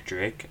dropped Nick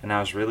Drake, and I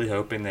was really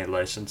hoping they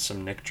licensed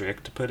some Nick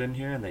Drake to put in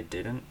here, and they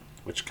didn't,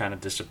 which kind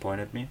of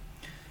disappointed me.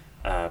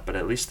 But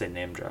at least they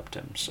name dropped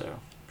him, so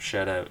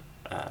shout out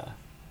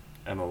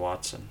Emma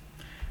Watson,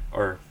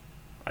 or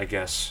I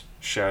guess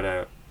shout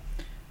out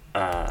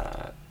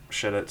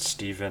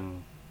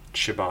Steven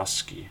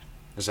Chbosky.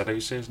 Is that how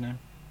you say his name?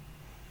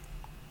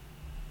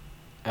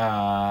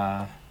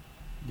 Yeah,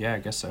 I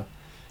guess so.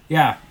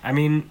 Yeah, I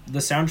mean, the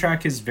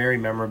soundtrack is very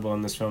memorable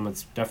in this film.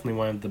 It's definitely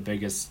one of the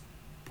biggest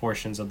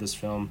portions of this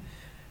film.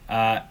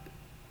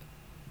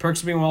 Perks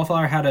of Being a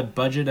Wallflower had a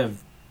budget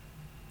of,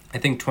 I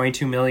think,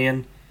 $22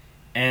 million,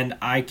 and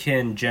I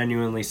can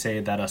genuinely say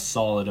that a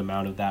solid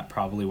amount of that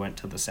probably went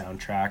to the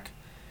soundtrack.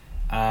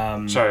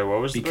 Sorry,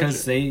 what was the budget?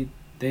 Because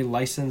they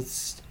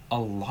licensed a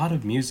lot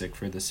of music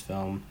for this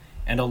film,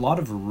 and a lot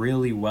of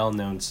really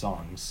well-known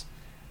songs.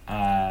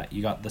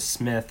 You got The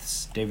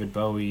Smiths, David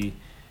Bowie,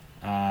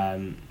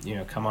 Come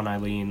On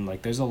Eileen.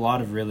 Like, there's a lot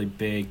of really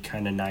big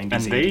kind of 90s,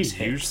 and they 80s hits.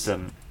 used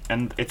them,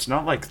 and it's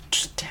not like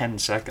just 10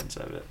 seconds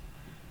of it.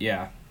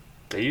 Yeah.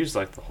 They used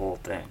like the whole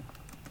thing.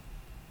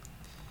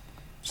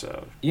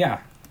 So.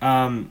 Yeah.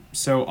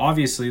 So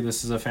obviously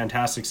this is a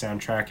fantastic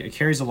soundtrack. It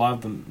carries a lot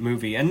of the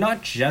movie, and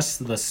not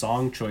just the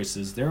song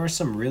choices. There are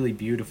some really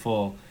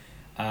beautiful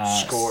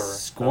score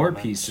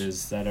elements.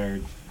 pieces that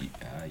are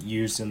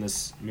used in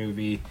this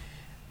movie,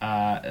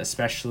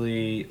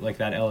 especially like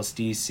that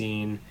LSD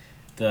scene,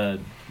 the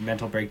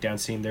mental breakdown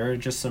scene. There are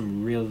just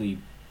some really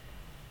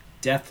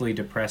deathly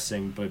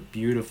depressing but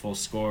beautiful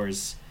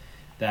scores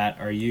that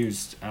are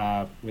used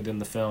within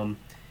the film.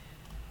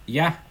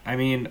 Yeah, I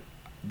mean,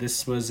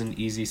 this was an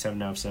easy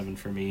 7 out of 7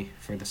 for me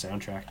for the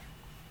soundtrack.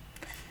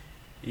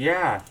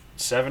 Yeah,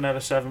 7 out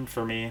of 7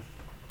 for me.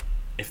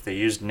 If they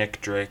used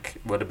Nick Drake,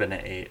 it would have been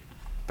an 8.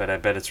 But I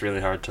bet it's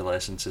really hard to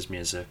license his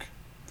music.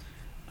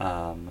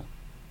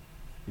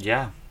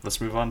 Yeah,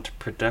 let's move on to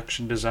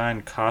production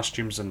design,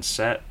 costumes, and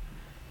set.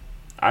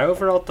 I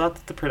overall thought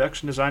that the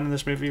production design in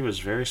this movie was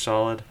very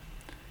solid.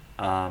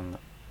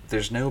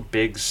 There's no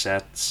big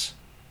sets,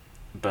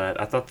 but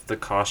I thought that the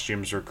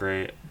costumes were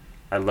great.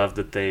 I love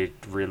that they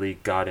really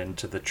got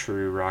into the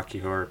true Rocky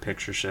Horror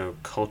Picture Show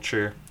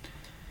culture.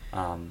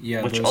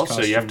 Which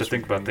also you have to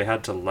think about, they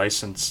had to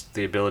license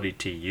the ability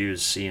to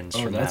use scenes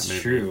from that movie. Oh,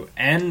 that's true.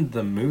 And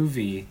the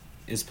movie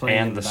is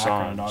playing in the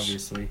background, songs.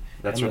 Obviously.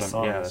 That's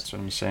what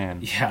I'm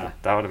saying. Yeah.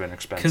 That would have been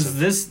expensive.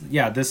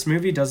 Because this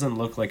movie doesn't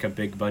look like a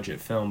big budget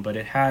film, but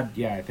it had,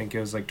 I think it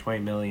was like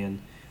 $20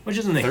 million, which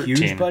isn't a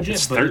huge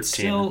budget, but it's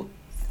still...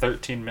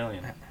 $13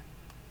 million.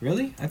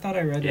 Really? I thought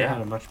I read it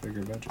had a much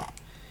bigger budget.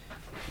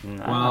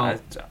 No, well,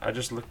 I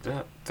just looked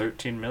up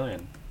 $13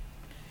 million.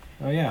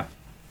 Oh yeah,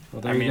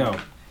 well there you go.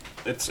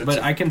 It's but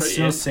I can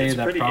still say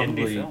that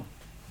probably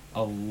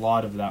a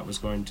lot of that was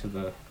going to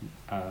the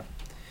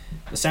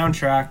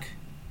soundtrack.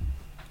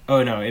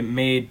 Oh no, it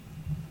made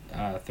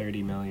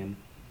 $30 million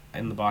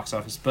in the box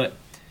office, but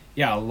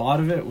yeah, a lot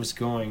of it was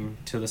going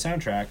to the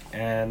soundtrack,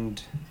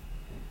 and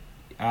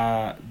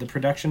the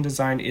production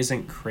design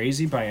isn't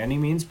crazy by any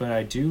means, but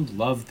I do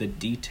love the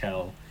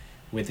detail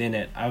within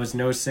it. I was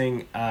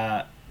noticing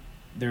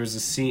there was a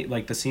scene,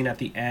 like the scene at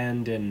the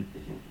end in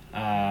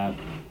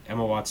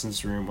Emma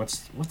Watson's room.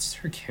 What's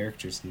her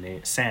character's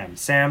name?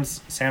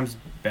 Sam's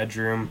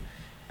bedroom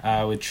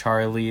with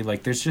Charlie.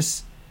 Like, there's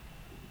just,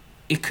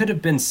 it could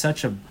have been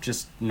such a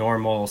just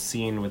normal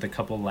scene with a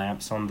couple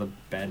lamps on the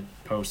bed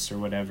posts or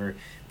whatever,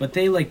 but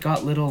they like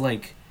got little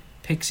like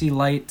pixie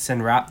lights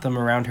and wrapped them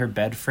around her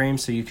bed frame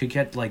so you could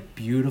get like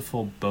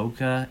beautiful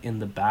bokeh in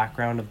the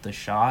background of the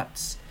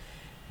shots.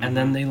 And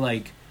then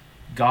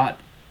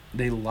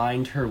they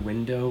lined her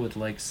window with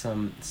like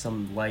some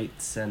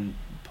lights and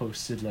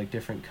posted like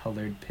different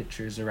colored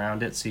pictures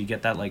around it, so you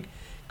get that like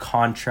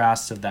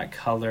contrast of that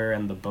color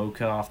and the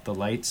bokeh off the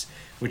lights,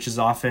 which is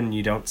often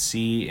you don't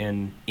see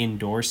in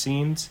indoor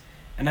scenes.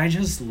 And I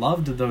just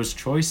loved those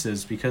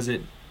choices because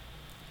it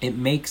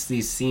makes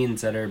these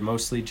scenes that are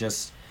mostly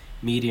just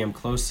medium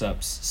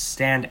close-ups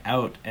stand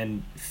out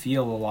and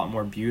feel a lot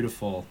more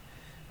beautiful,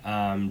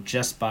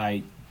 just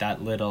by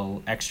that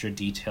little extra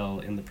detail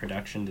in the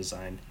production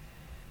design.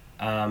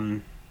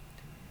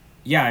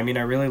 Yeah, I mean,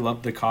 I really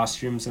love the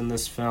costumes in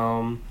this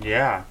film.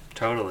 Yeah,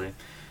 totally.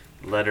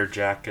 Leather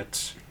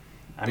jackets.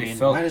 I mean,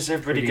 why does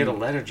everybody get a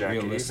leather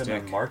jacket? Realistic.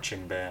 Even a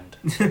marching band.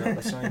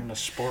 That's not even a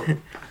sport.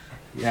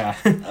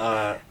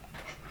 Yeah.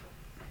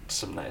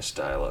 Some nice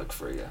dialogue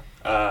for you.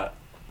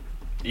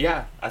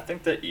 Yeah, I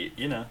think that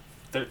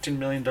 $13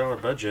 million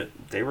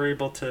budget, they were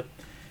able to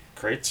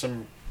create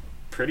some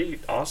pretty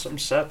awesome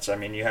sets. I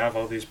mean, you have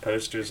all these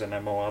posters in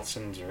Emma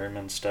Watson's room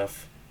and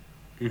stuff.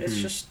 It's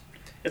Hmm. just,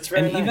 it's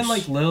very And even nice.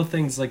 like little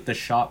things like the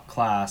shop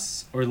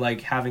class, or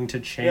like having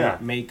to Yeah,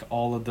 make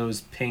all of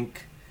those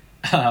pink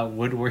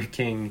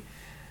woodworking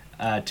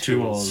tools.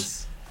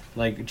 tools,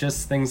 like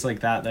just things like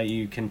that that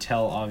you can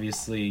tell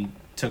obviously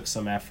took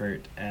some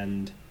effort,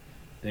 and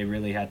they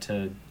really had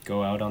to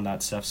go out on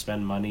that stuff,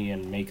 spend money,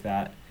 and make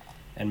that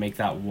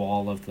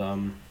wall of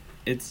them.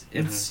 Hmm. It's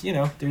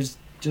there's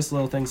just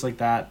little things like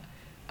that,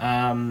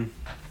 um,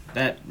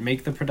 that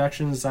make the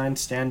production design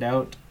stand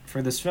out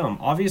for this film.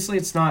 Obviously,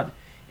 it's not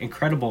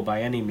incredible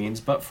by any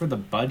means, but for the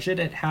budget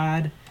it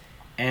had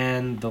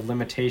and the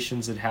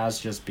limitations it has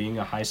just being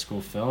a high school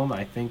film,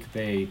 I think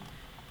they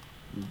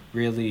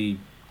really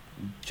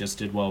just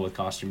did well with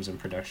costumes and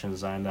production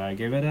design. I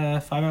gave it a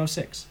 5 out of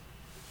 6.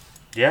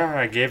 Yeah,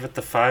 I gave it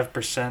the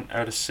 5%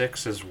 out of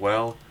 6 as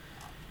well.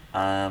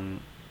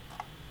 Um,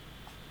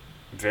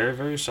 Very,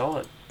 very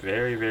solid.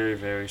 Very, very,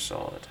 very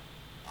solid.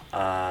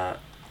 Uh,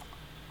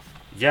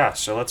 yeah,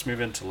 so let's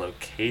move into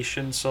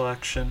location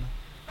selection,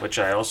 which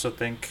I also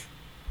think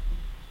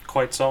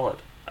quite solid.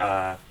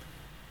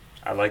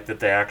 I like that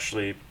they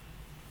actually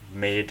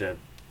made a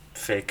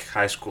fake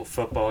high school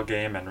football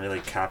game and really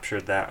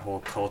captured that whole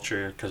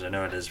culture because I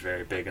know it is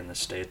very big in the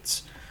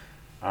States.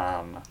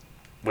 Um,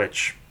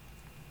 which,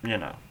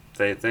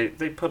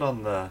 they put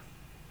on the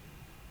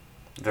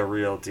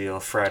real deal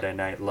Friday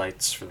Night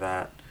Lights for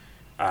that.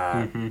 Uh,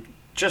 Mm-hmm.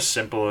 just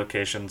simple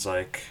locations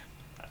like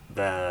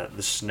the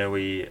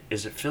snowy.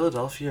 Is it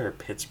Philadelphia or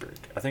Pittsburgh?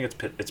 I think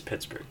it's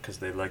Pittsburgh because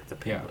they like the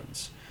Yeah.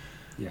 Penguins.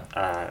 Yeah.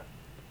 Uh,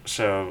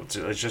 so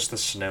it's just the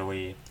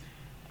snowy,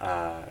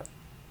 uh,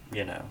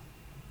 you know,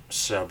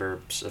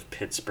 suburbs of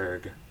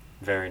Pittsburgh.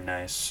 Very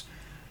nice.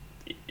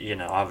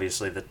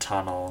 Obviously the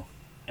tunnel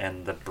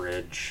and the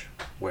bridge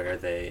where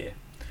they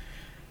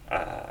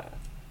uh,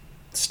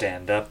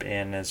 stand up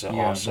in is an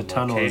Yeah, the awesome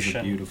tunnel is a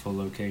location. beautiful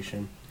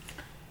location.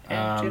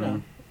 And,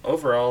 Um,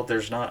 overall,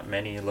 there's not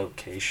many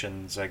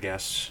locations, I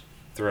guess,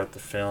 throughout the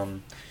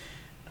film.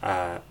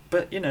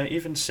 But,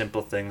 even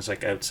simple things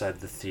like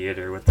outside the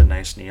theater with the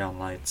nice neon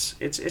lights,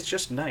 it's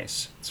just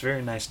nice. It's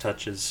very nice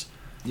touches.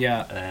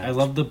 yeah, I And,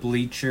 love the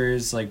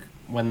bleachers, like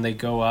when they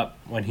go up,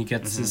 when he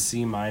gets hmm his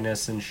C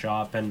minus in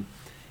shop, and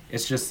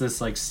it's just this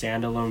like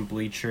standalone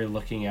bleacher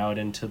looking out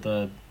into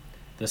the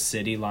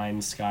city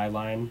line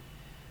skyline.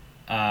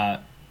 Uh,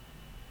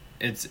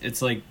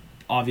 it's like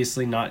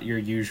obviously not your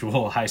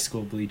usual high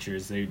school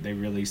bleachers. They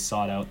really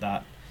sought out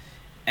that,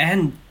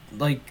 and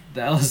like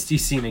the LSD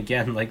scene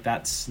again, like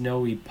that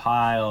snowy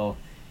pile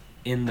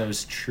in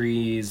those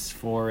trees,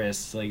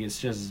 forests, like it's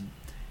just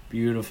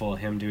beautiful.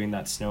 Him doing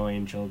that snow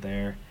angel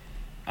there.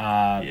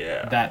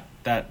 yeah.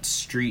 That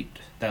street,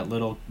 that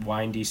little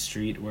windy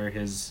street where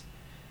he's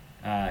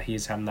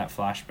having that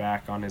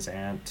flashback on his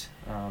aunt,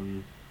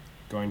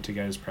 going to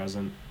get his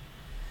present.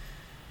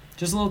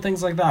 Just little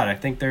things like that. I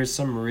think there's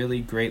some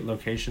really great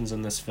locations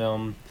in this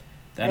film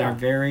that are Yeah.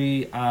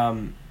 very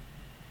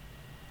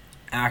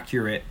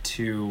accurate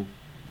to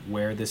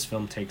where this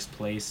film takes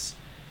place,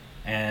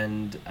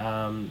 and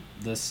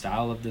the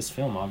style of this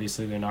film.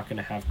 Obviously, they're not going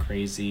to have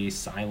crazy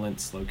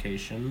silence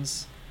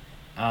locations,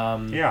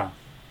 um, Yeah.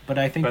 but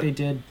I think But, they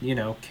did,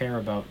 care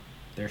about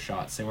their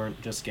shots. They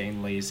weren't just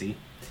getting lazy.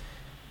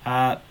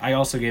 I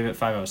also gave it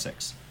 5 out of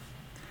 6.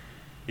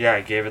 yeah,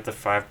 I gave it the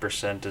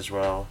 5% as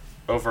well.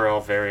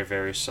 Overall, very,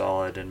 very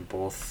solid in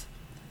both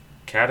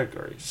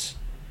categories.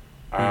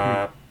 Mm-hmm.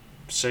 Uh,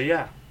 so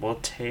yeah, we'll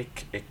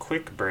take a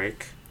quick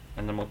break,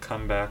 and then we'll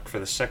come back for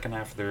the second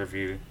half of the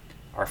review,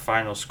 our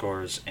final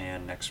scores,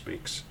 and next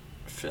week's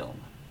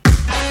film.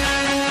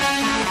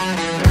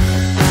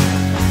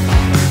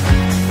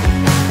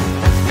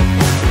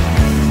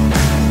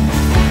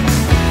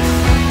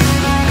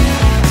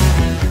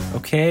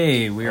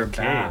 Okay, we're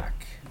Okay,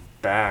 back.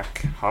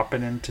 back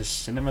hopping into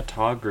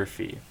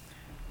cinematography,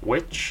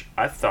 which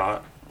I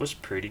thought was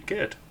pretty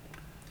good.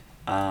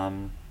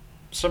 Um,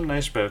 some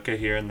nice bokeh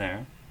here and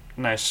there,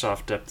 nice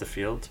soft depth of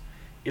field.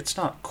 It's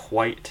not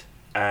quite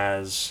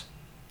as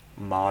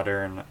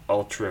modern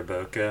ultra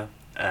bokeh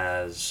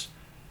as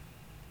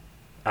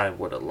I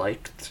would have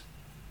liked.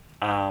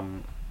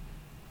 Um,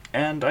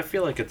 and I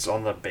feel like it's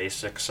on the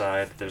basic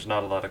side. There's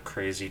not a lot of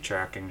crazy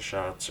tracking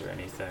shots or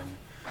anything.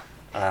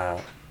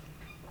 Uh,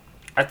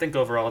 I think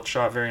overall it's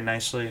shot very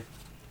nicely.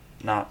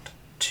 Not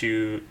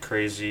too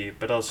crazy,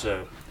 but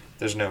also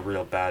there's no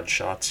real bad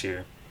shots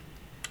here.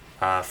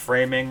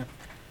 Framing,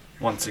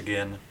 once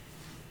again,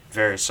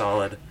 very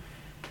solid.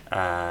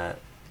 Uh,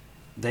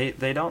 they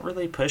don't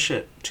really push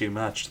it too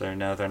much. They're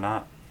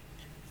not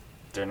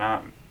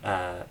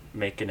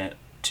making it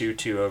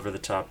too over the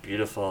top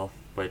beautiful,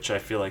 which I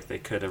feel like they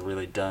could have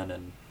really done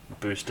and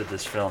boosted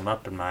this film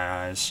up in my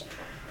eyes.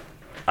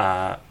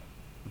 Uh,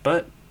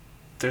 but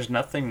there's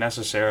nothing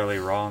necessarily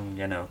wrong,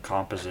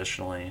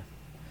 compositionally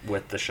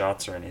with the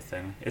shots or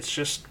anything.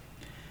 It's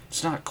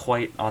not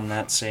quite on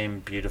that same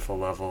beautiful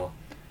level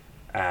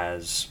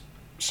as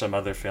some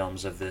other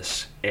films of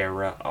this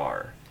era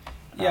are.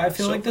 Yeah, I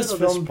feel so like this a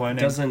little film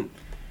disappointing. doesn't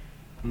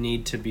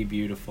need to be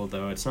beautiful,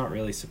 though. It's not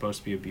really supposed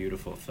to be a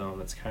beautiful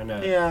film. It's kind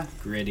of Yeah.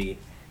 gritty.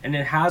 And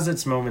it has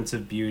its moments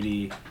of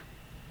beauty,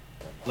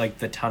 like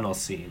the tunnel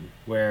scene,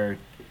 where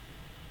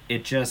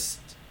it just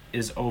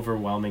is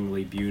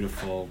overwhelmingly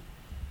beautiful,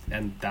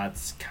 and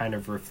that's kind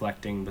of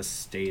reflecting the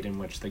state in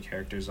which the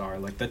characters are.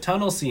 Like, the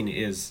tunnel scene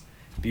is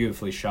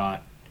beautifully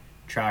shot,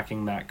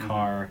 tracking that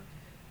car,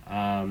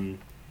 and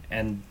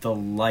the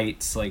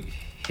lights, like,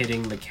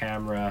 hitting the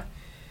camera.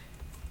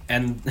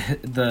 And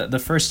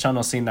the first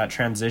tunnel scene, that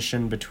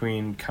transition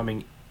between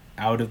coming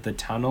out of the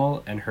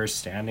tunnel and her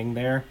standing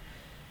there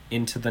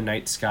into the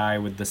night sky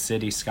with the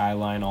city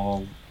skyline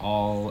all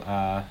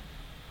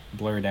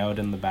blurred out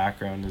in the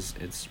background,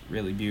 it's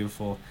really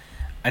beautiful.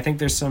 I think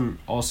there's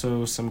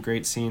also some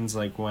great scenes,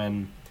 like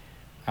when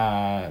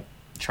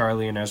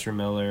Charlie and Ezra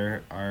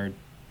Miller are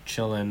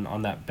chilling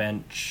on that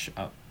bench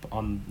up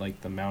on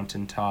like the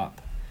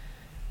mountaintop.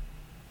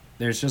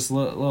 There's just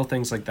little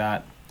things like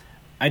that.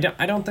 I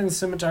don't think the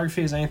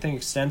cinematography is anything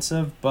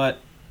extensive, but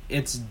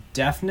it's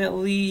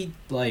definitely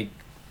like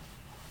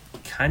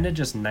kind of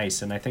just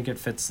nice, and I think it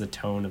fits the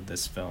tone of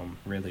this film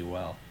really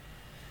well.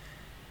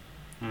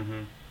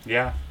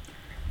 Yeah.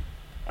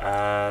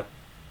 I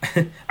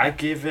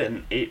give it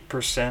an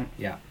 8%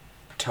 Yeah,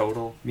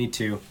 total. me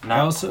too.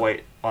 Not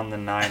quite on the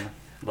 9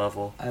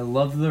 level. I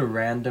love the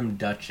random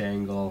Dutch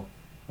angle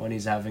when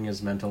he's having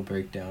his mental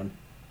breakdown.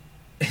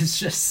 It's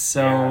just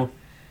so...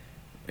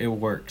 It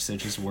works. It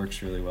just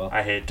works really well.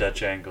 I hate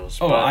Dutch angles.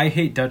 Oh, but I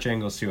hate Dutch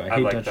angles too. I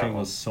hate like Dutch that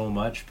angles one. so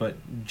much, but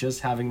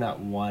just having that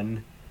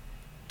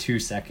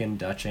 1-2-second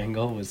Dutch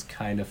angle was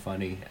kind of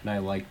funny, and I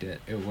liked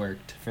it. It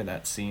worked for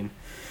that scene.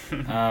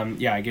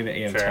 Yeah, I give it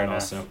 8 out of Fair 10 enough.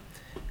 also.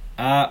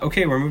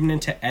 Okay, we're moving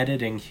into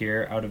editing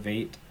here out of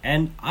 8,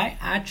 and I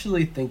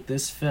actually think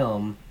this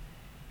film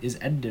is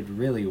edited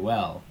really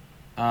well,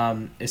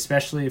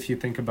 especially if you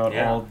think about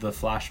all the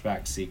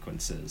flashback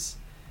sequences,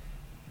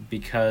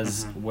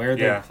 because where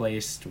they're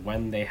placed,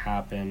 when they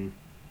happen,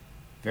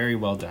 very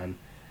well done.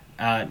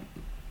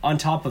 On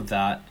top of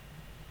that,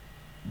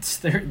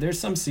 there's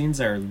some scenes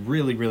that are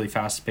really, really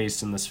fast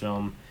paced in this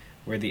film,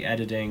 where the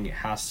editing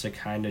has to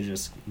kind of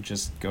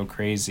just go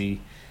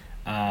crazy,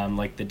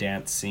 like the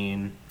dance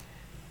scene.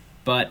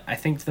 But I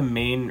think the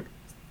main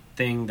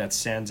thing that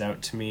stands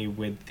out to me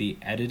with the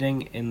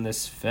editing in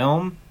this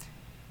film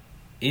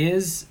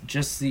is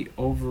just the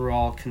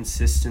overall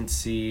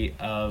consistency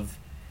of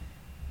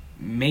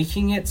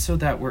making it so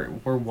that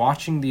we're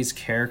watching these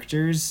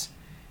characters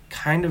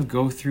kind of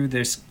go through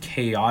this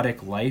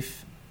chaotic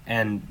life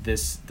and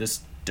this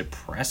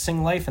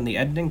depressing life, and the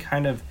editing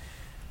kind of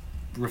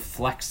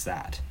reflects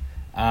that.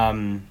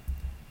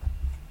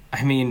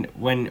 I mean,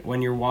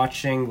 when you're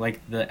watching like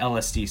the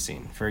LSD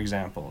scene, for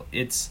example,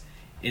 it's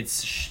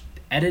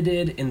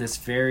edited in this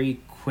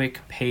very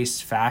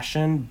quick-paced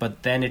fashion,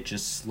 but then it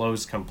just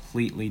slows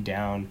completely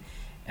down,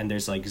 and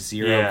there's like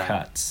zero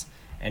cuts,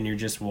 and you're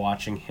just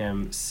watching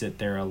him sit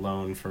there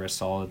alone for a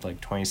solid like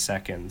 20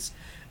 seconds.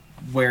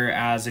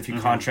 Whereas if you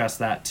contrast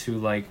that to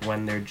like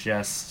when they're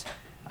just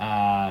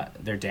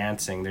they're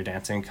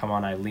dancing Come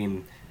On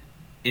Eileen,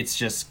 it's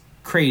just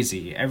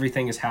crazy.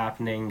 Everything is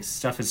happening,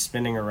 stuff is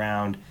spinning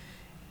around,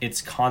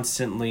 it's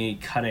constantly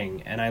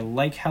cutting, and I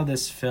like how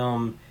this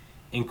film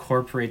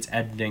incorporates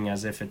editing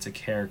as if it's a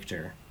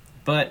character.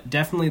 But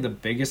definitely the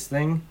biggest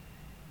thing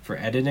for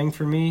editing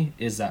for me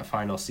is that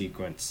final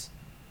sequence.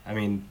 I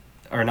mean,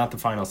 or not the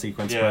final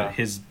sequence, but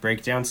his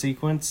breakdown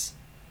sequence.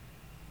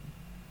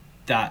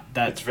 That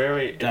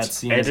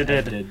scene is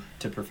edited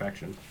to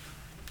perfection.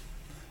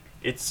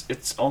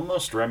 It's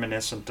almost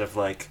reminiscent of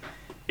like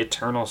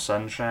Eternal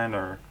Sunshine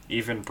or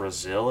even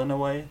Brazil in a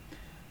way,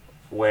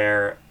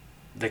 where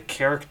the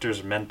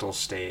character's mental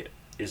state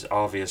is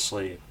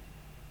obviously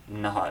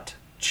not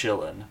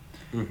chillin'.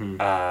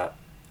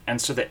 And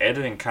so the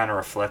editing kind of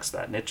reflects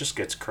that, and it just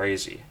gets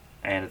crazy.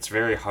 And it's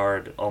very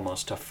hard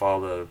almost to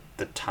follow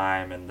the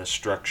time and the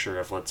structure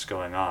of what's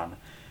going on,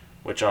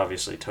 which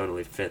obviously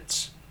totally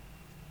fits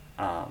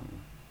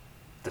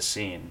the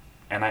scene.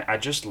 And I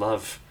just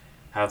love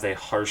how they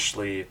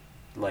harshly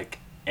like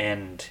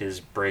end his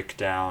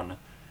breakdown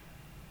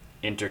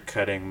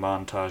intercutting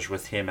montage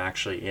with him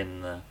actually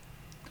in the,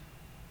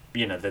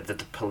 you know,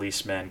 the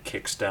policeman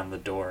kicks down the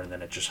door, and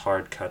then it just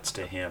hard cuts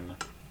to him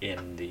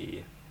in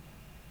the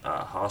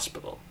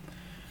hospital.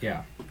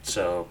 Yeah.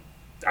 So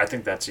I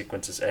think that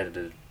sequence is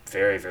edited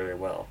very, very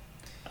well.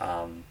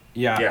 And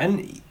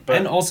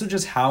also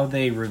just how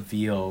they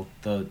reveal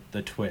the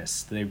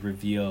twist. They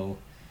reveal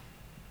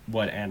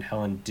what Aunt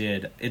Helen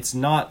did. It's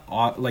not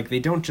like they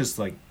don't just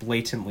like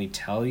blatantly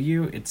tell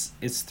you.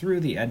 It's through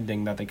the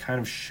editing that they kind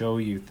of show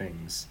you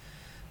things.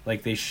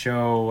 Like they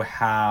show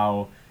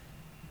how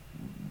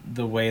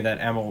the way that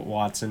Emma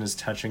Watson is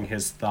touching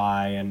his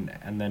thigh,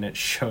 and then it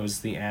shows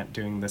the aunt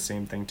doing the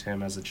same thing to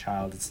him as a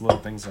child. It's little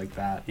things like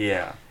that.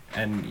 Yeah.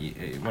 And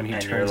when he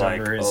and turns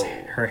like, over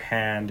her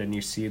hand, and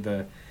you see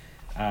the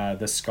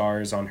the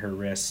scars on her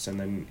wrist, and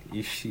then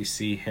you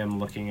see him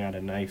looking at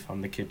a knife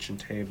on the kitchen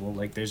table.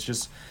 Like, there's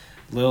just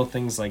little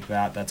things like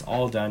that that's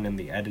all done in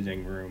the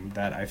editing room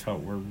that I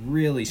felt were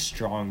really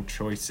strong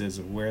choices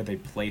of where they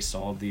placed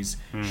all these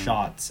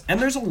shots.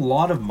 And there's a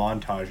lot of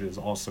montages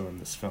also in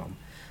this film.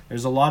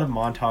 There's a lot of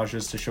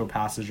montages to show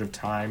passage of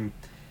time,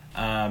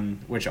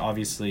 which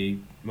obviously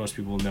most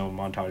people know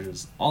montage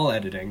is all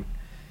editing,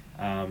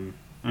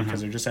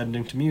 because they're just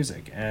editing to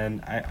music. And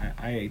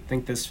I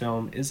think this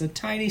film is a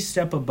tiny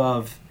step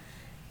above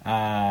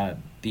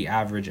the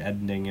average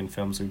editing in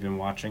films we've been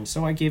watching,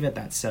 so I gave it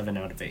that 7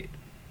 out of 8.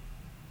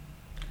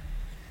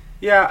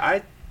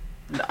 Yeah,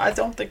 I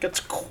don't think it's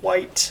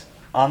quite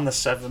on the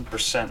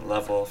 7%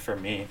 level for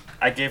me.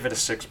 I gave it a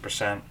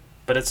 6%,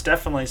 but it's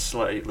definitely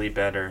slightly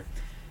better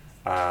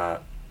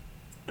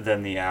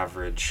than the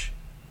average,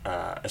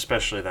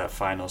 especially that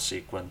final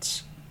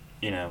sequence.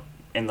 You know,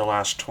 in the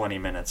last 20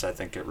 minutes, I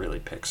think it really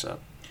picks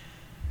up.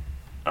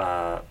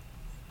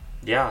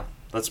 Yeah,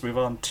 let's move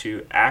on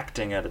to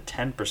acting at a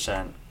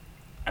 10%.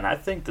 And I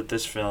think that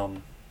this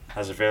film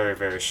has a very,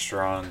 very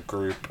strong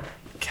group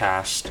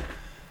cast.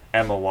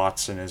 Emma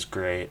Watson is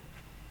great.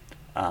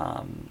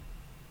 Logan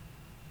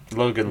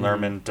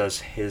Lerman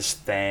does his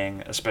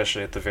thing,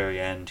 especially at the very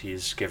end.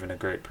 He's given a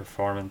great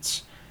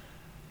performance.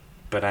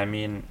 But I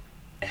mean,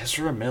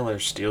 Ezra Miller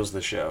steals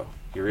the show.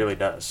 He really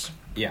does.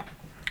 Yeah.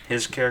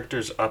 His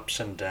character's ups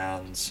and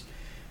downs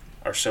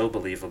are so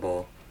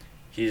believable.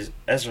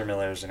 Ezra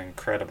Miller is an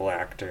incredible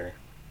actor.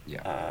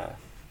 Yeah.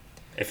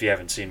 If you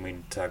haven't seen We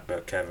Need to Talk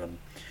About Kevin,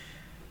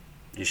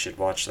 you should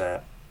watch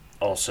that.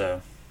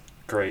 Also,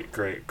 great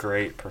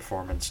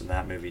performance in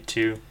that movie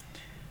too.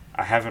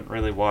 I haven't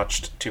really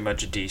watched too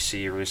much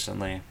DC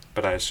recently,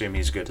 but I assume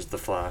he's good as the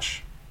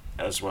Flash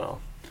as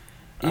well.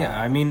 Yeah,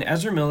 I mean,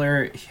 Ezra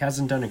Miller, he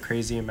hasn't done a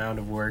crazy amount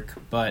of work,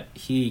 but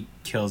he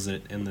kills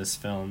it in this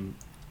film.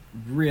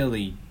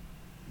 Really,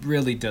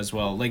 really does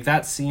well. Like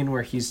that scene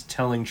where he's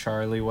telling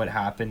Charlie what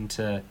happened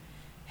to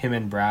him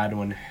and Brad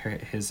when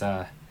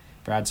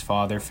Brad's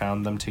father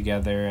found them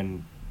together,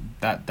 and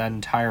that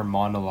entire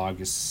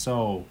monologue is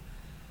so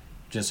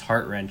just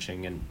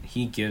heart-wrenching, and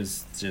he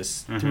gives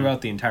just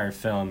throughout the entire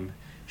film,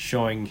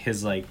 showing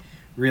his like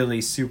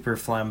really super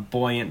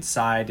flamboyant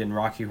side in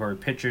Rocky Horror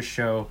Picture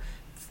Show,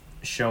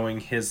 showing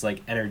his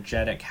like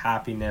energetic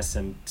happiness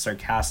and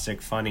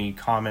sarcastic funny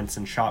comments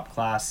in shop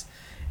class,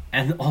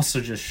 and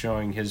also just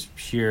showing his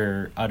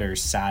pure utter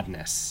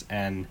sadness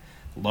and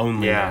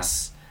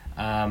loneliness.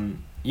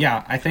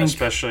 I think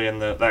especially in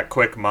that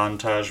quick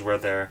montage where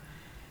they're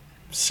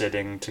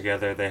sitting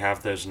together, they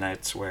have those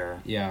nights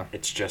where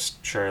it's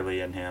just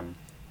Charlie and him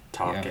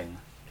talking.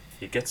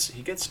 He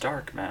gets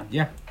dark, man.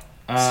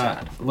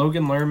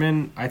 Logan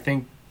Lerman, I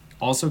think,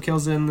 also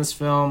kills it in this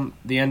film.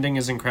 The ending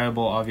is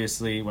incredible,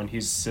 obviously, when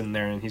he's sitting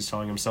there and he's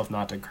telling himself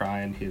not to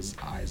cry, and his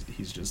eyes,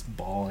 he's just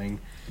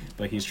bawling,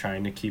 but he's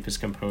trying to keep his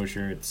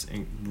composure. It's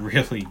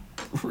really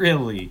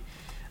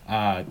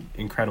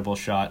incredible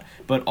shot.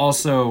 But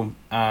also,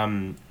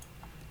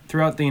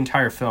 throughout the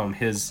entire film,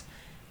 his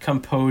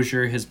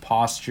composure, his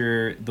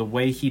posture, the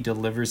way he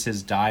delivers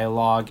his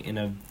dialogue in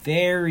a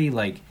very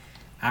like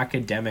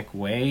academic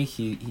way,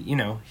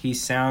 he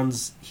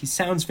sounds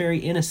very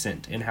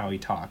innocent in how he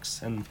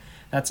talks, and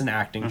that's an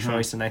acting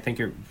choice, and I think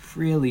it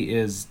really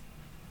is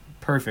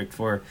perfect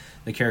for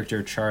the character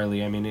of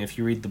Charlie. I mean, if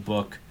you read the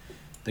book,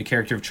 the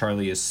character of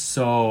Charlie is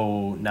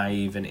so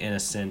naive and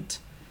innocent,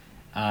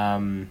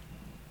 and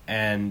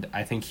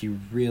I think he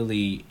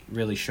really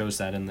shows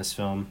that in this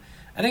film.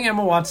 I think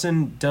Emma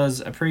Watson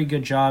does a pretty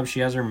good job. She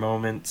has her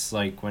moments,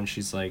 like when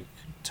she's like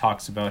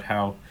talks about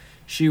how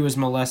she was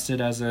molested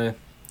as a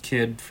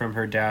kid from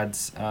her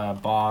dad's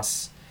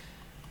boss,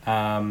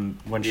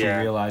 when she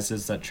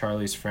realizes that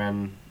Charlie's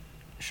friend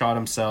shot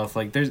himself.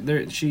 Like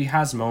she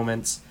has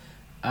moments.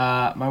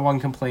 My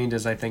one complaint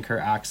is I think her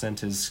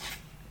accent is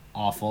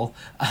awful.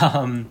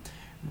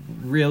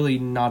 Really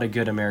not a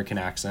good American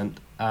accent.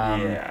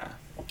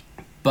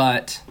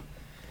 But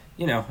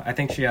I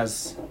think she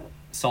has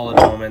solid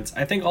moments.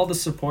 I think all the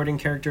supporting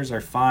characters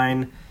are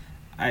fine.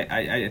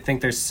 I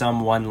think there's some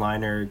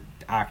one-liner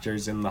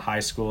actors in the high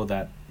school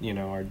that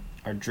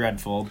are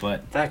dreadful,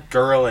 but that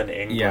girl in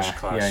English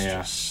class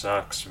just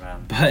sucks,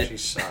 man. But she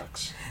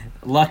sucks.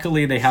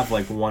 Luckily, they have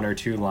like 1 or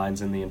 2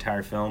 lines in the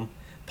entire film.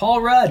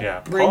 Paul Rudd,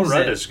 Paul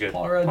Rudd is good.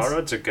 Paul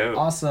Rudd's a goat.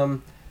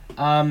 Awesome.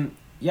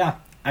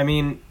 I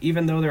mean,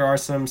 even though there are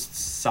some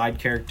side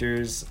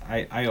characters,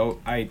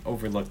 I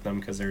overlook them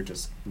because they're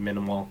just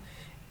minimal.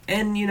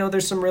 And,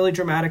 there's some really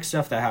dramatic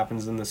stuff that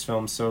happens in this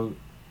film, so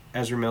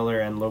Ezra Miller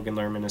and Logan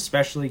Lerman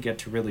especially get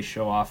to really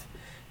show off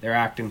their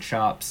acting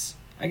chops.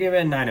 I give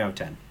it a 9 out of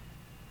 10.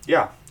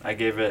 Yeah, I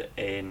gave it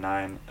a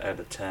 9 out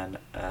of 10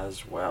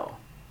 as well.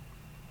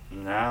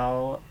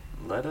 Now,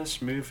 let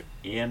us move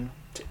in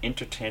to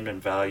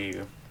entertainment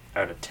value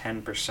out of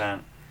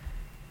 10%.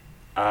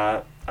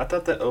 I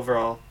thought that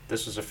overall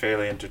this was a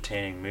fairly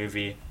entertaining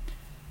movie.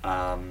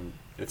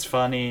 It's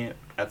funny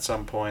at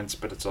some points,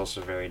 but it's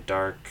also very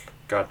dark.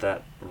 Got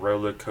that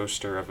roller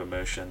coaster of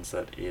emotions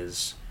that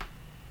is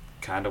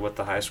kind of what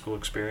the high school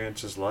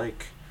experience is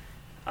like.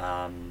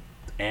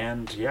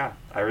 And yeah,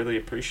 I really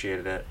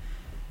appreciated it.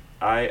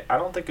 I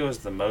don't think it was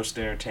the most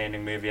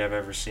entertaining movie I've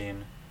ever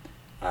seen.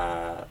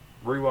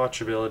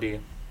 Rewatchability,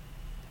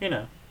 you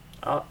know,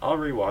 I'll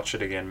rewatch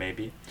it again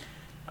maybe.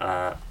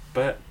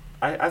 But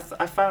I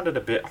found it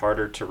a bit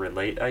harder to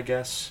relate, I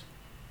guess,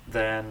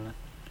 than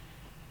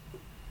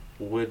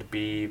would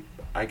be,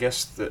 I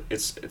guess,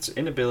 its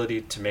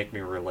inability to make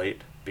me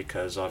relate,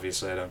 because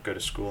obviously I don't go to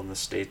school in the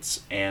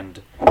States,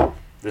 and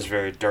this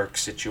very dark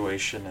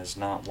situation is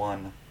not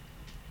one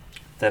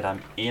that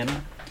I'm in.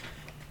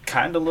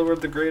 Kind of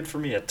lowered the grade for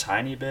me a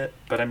tiny bit,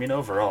 but I mean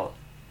overall,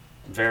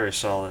 very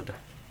solid,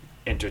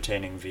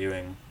 entertaining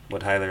viewing.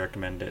 Would highly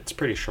recommend it. It's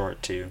pretty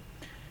short too,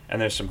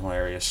 and there's some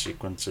hilarious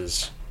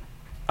sequences,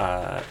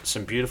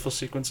 some beautiful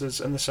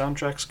sequences, and the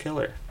soundtrack's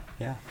killer.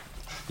 Yeah.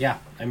 Yeah,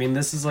 I mean,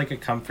 this is like a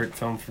comfort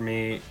film for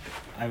me.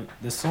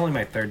 This is only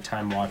my third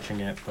time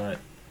watching it, but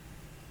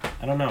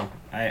I don't know.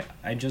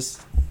 I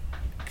just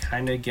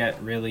kind of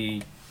get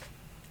really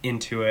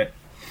into it.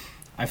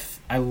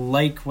 I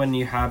like when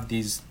you have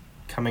these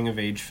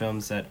coming-of-age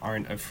films that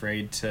aren't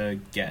afraid to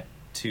get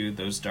to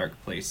those dark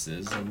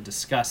places and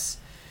discuss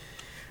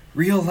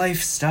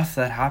real-life stuff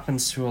that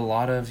happens to a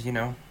lot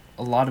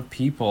of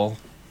people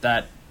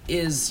that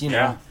is,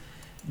 Yeah.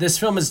 This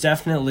film is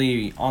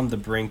definitely on the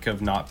brink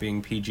of not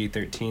being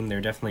PG-13.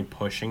 They're definitely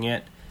pushing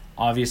it.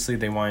 Obviously,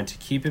 they wanted to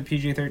keep it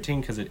PG-13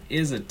 because it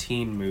is a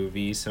teen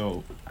movie,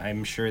 so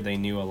I'm sure they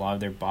knew a lot of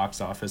their box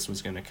office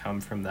was going to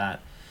come from that.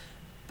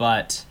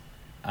 But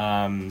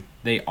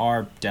they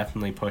are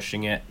definitely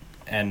pushing it,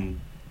 and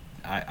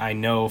I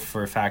know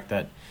for a fact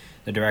that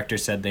the director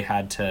said they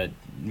had to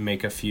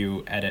make a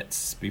few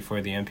edits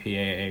before the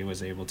MPAA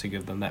was able to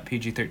give them that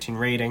PG-13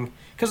 rating,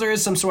 because there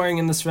is some swearing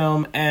in this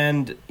film,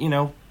 and,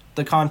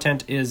 the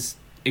content is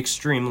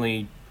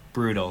extremely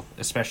brutal,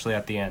 especially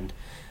at the end.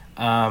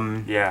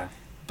 Yeah.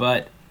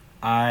 But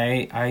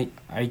I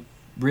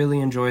really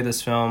enjoy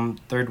this film.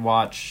 Third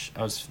watch,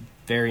 I was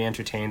very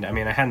entertained. I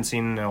mean, I hadn't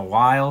seen it in a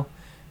while,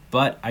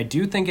 but I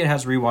do think it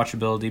has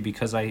rewatchability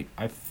because I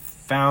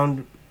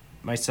found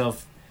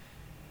myself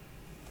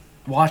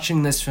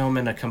watching this film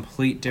in a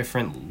complete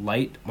different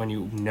light when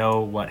you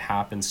know what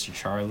happens to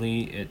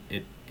Charlie.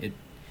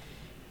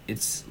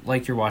 It's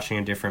like you're watching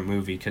a different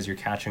movie because you're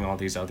catching all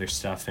these other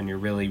stuff and you're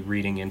really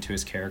reading into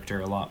his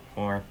character a lot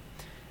more.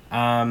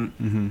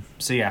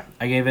 So yeah,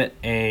 I gave it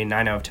a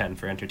 9 out of 10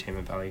 for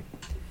entertainment value.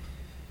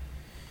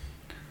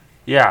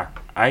 Yeah,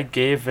 I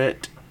gave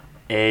it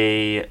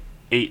a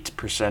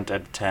 8%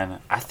 out of 10.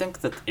 I think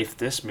that if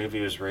this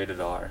movie was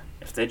rated R,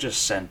 if they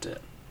just sent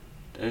it,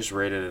 they just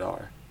rated it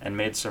R, and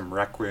made some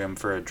Requiem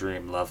for a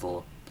Dream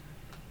level,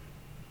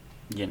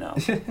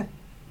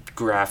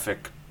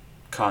 graphic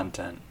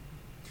content,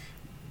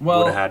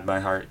 would have had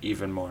my heart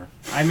even more.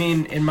 I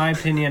mean, in my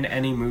opinion,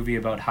 any movie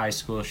about high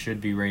school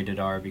should be rated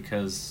R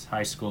because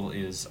high school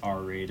is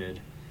R-rated.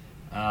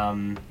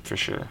 For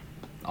sure.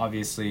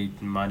 Obviously,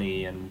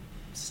 money and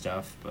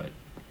stuff, but,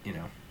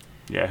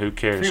 Yeah, who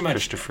cares?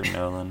 Christopher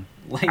Nolan.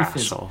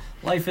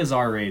 Life is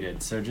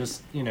R-rated, so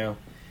just,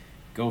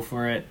 go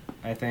for it.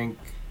 I think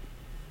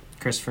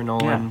Christopher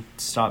Nolan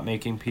stopped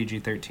making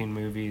PG-13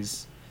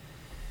 movies.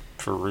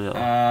 For real.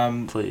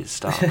 Please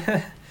stop.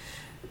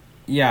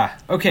 Yeah.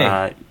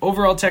 Okay.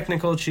 Overall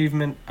technical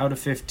achievement out of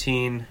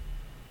 15.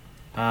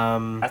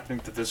 I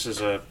think that this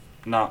is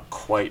not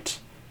quite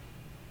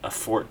a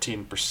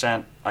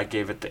 14%. I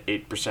gave it the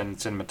 8% in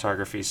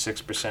cinematography,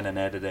 6% in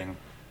editing.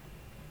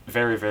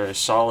 Very, very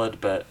solid,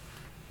 but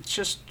it's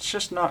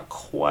just not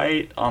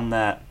quite on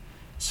that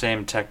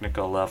same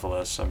technical level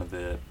as some of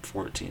the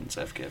 14s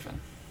I've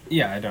given.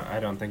 Yeah, I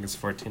don't think it's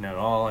 14 at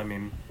all. I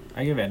mean,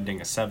 I give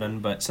editing a 7,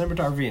 but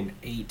cinematography an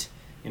 8.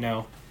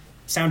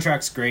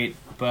 Soundtrack's great,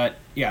 but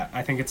yeah,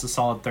 I think it's a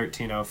solid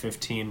 13 out of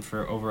 15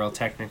 for overall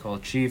technical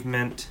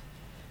achievement.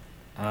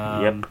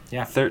 Yep.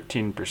 Yeah.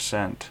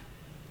 13%.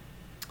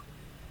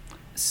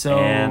 So.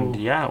 And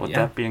with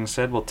that being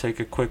said, we'll take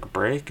a quick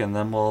break and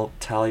then we'll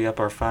tally up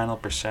our final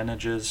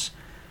percentages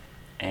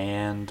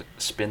and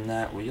spin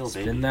that wheel,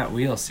 baby. Spin that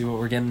wheel. See what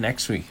we're getting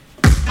next week.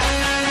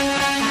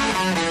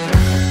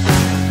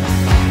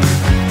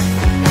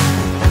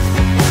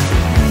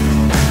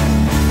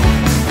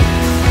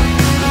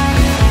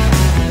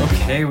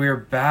 Okay, we're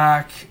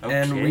back,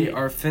 and we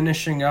are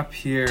finishing up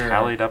here.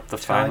 Tallied up our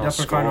final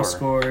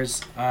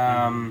scores.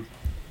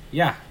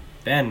 Yeah,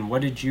 Ben,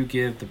 what did you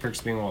give The Perks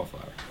of Being a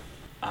Wallflower?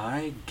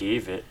 I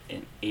gave it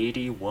an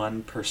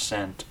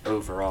 81%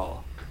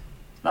 overall.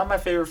 Not my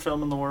favorite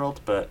film in the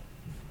world, but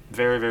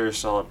very, very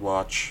solid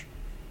watch.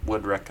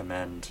 Would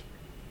recommend.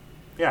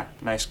 Yeah,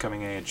 nice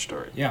coming-of-age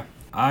story. Yeah,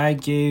 I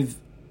gave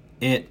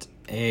it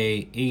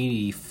a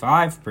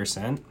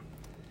 85%.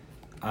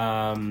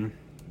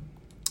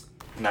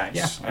 Nice.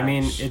 Yeah, nice. I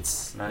mean,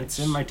 it's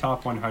in my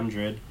top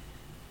 100.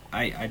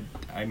 I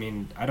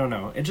mean, I don't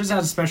know. It just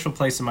has a special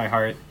place in my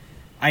heart.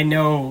 I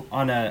know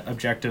on an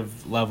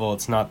objective level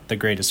it's not the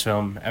greatest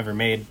film ever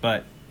made,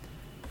 but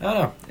I don't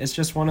know. It's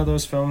just one of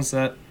those films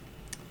that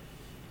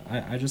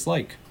I just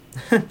like.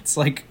 It's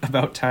like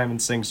About Time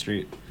and Sing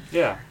Street.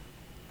 Yeah.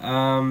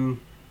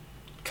 Um,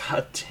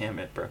 God damn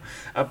it, bro.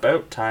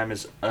 About Time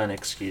is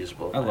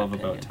unexcusable. I love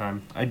About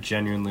Time. I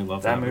genuinely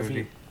love that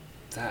movie.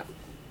 That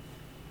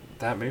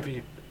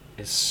movie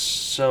is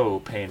so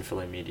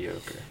painfully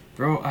mediocre.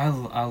 Bro, I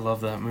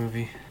love that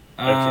movie.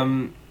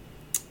 Okay.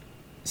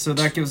 So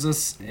that gives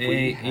us We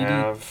a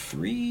have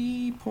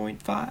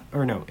 83.5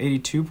 or no,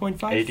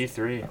 82.5?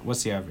 83.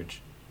 What's the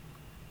average?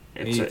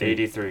 It's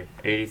 83.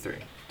 83.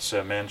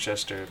 So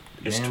Manchester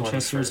is 21st.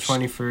 Manchester's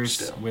 21st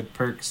still. with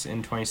Perks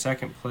in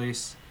 22nd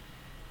place.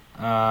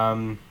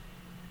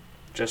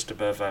 Just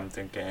above I'm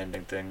Thinking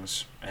Ending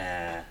Things.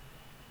 Nah.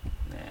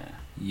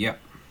 Yep.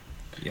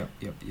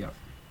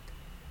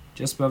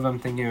 Just above I'm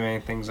Thinking of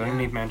Ending Things.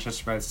 Underneath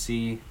Manchester by the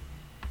Sea.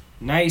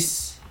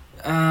 Nice.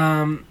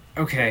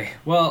 Okay.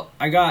 Well,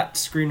 I got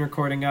screen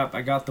recording up.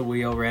 I got the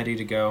wheel ready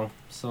to go.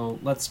 So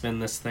let's spin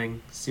this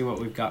thing. See what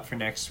we've got for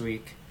next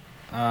week.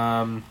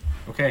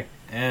 Okay.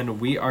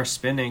 And we are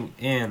spinning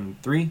in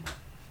 3,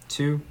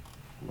 2,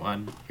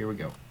 1. Here we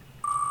go.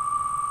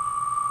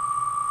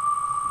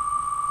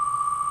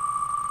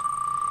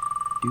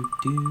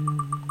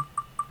 Doo-doo.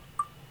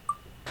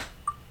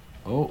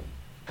 Oh.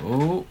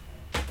 Ooh.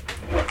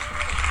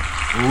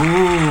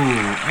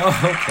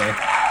 Okay.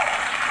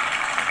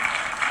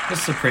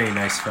 This is a pretty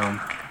nice film.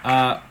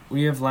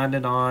 We have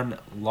landed on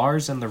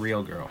Lars and the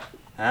Real Girl.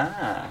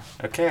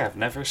 Okay, I've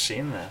never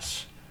seen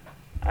this.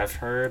 I've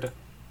heard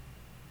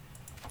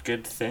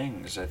good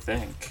things, I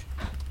think.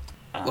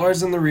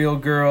 Lars and the Real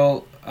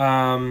Girl,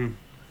 yeah,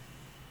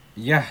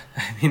 I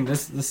mean,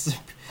 this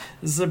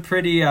is a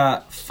pretty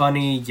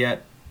funny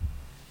yet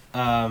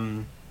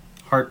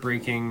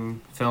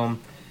heartbreaking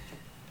film.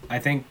 I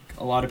think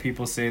a lot of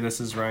people say this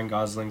is Ryan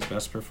Gosling's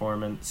best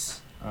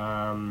performance.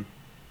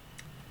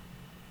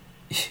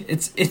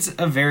 It's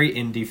a very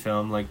indie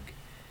film, like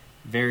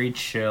very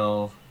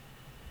chill,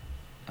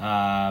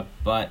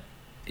 but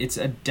it's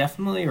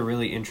definitely a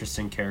really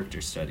interesting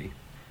character study.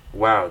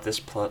 Wow, this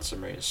plot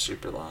summary is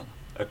super long.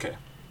 Okay.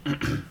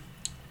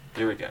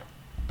 Here we go.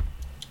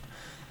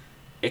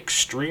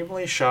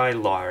 Extremely shy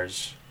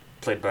Lars,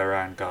 played by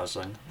Ryan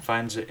Gosling,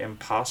 finds it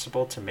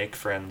impossible to make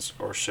friends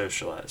or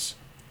socialize.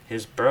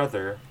 His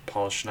brother,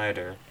 Paul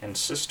Schneider, and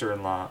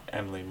sister-in-law,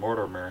 Emily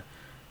Mortimer,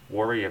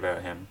 worry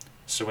about him,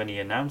 so when he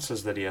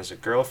announces that he has a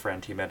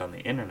girlfriend he met on the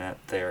internet,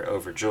 they are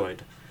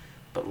overjoyed.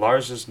 But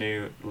Lars's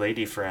new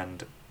lady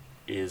friend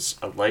is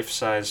a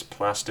life-size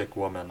plastic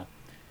woman.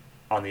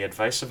 On the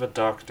advice of a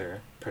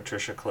doctor,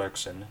 Patricia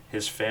Clarkson,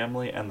 his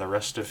family and the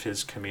rest of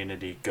his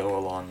community go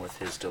along with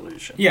his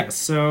delusion. Yeah,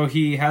 so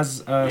he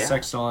has a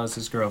sex doll as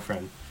his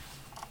girlfriend.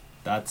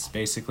 That's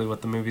basically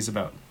what the movie's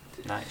about.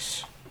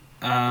 Nice.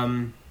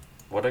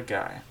 What a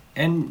guy.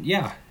 And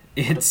yeah,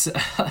 it's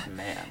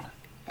man.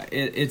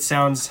 It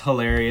sounds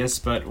hilarious,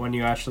 but when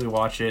you actually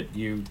watch it,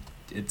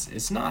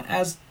 it's not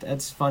as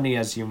funny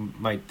as you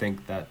might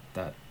think that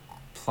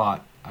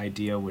plot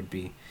idea would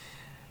be.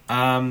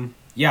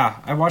 Yeah,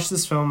 I watched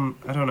this film,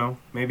 I don't know,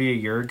 maybe a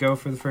year ago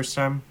for the first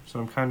time, so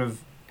I'm kind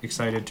of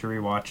excited to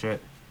rewatch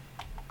it.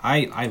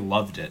 I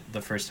loved it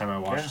the first time I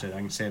watched it, I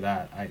can say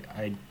that.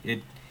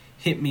 It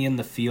hit me in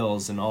the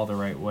feels in all the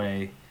right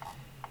way.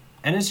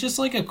 And it's just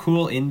like a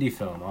cool indie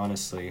film,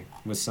 honestly,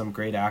 with some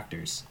great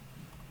actors.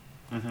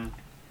 Mm-hmm.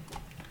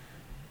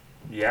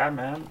 Yeah,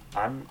 man,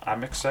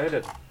 I'm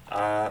excited.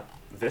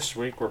 This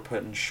week we're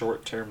putting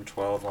Short Term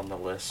 12 on the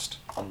list,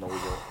 on the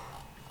wheel.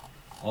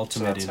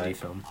 Ultimate indie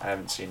film. I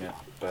haven't seen it,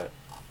 but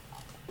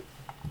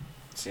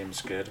it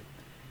seems good.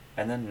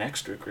 And then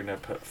next week we're going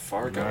to put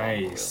Fargo on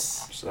the wheel.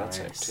 So that's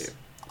it too.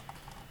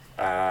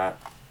 Yeah,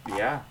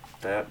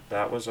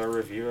 that was our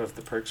review of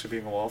The Perks of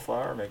Being a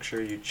Wallflower. Make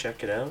sure you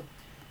check it out.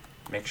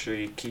 Make sure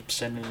you keep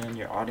sending in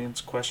your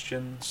audience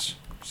questions,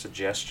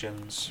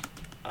 suggestions.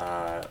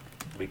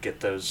 We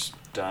get those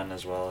done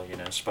as well. You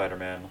know,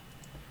 Spider-Man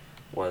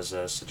was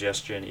a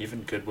suggestion.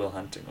 Even Good Will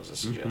Hunting was a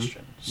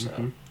suggestion.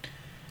 So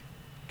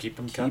keep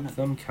them coming. Keep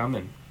them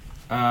coming.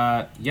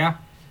 Yeah.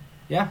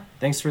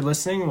 Thanks for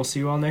listening. We'll see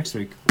you all next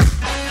week.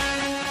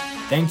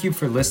 Thank you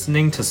for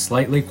listening to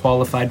Slightly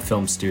Qualified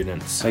Film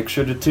Students. Make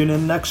sure to tune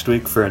in next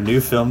week for a new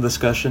film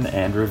discussion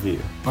and review.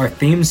 Our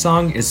theme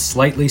song is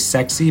Slightly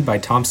Sexy by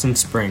Thompson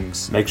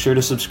Springs. Make sure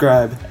to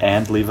subscribe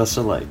and leave us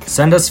a like.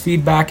 Send us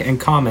feedback and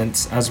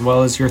comments as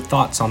well as your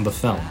thoughts on the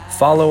film.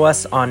 Follow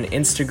us on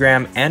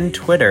Instagram and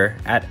Twitter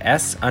at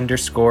S_Q_F_S.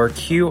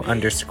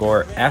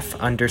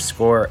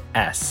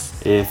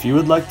 If you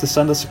would like to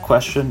send us a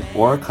question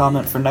or a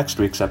comment for next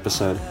week's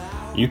episode,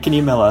 you can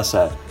email us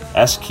at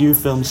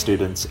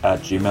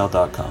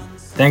sqfilmstudents@gmail.com.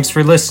 Thanks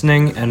for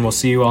listening, and we'll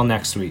see you all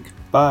next week.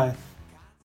 Bye.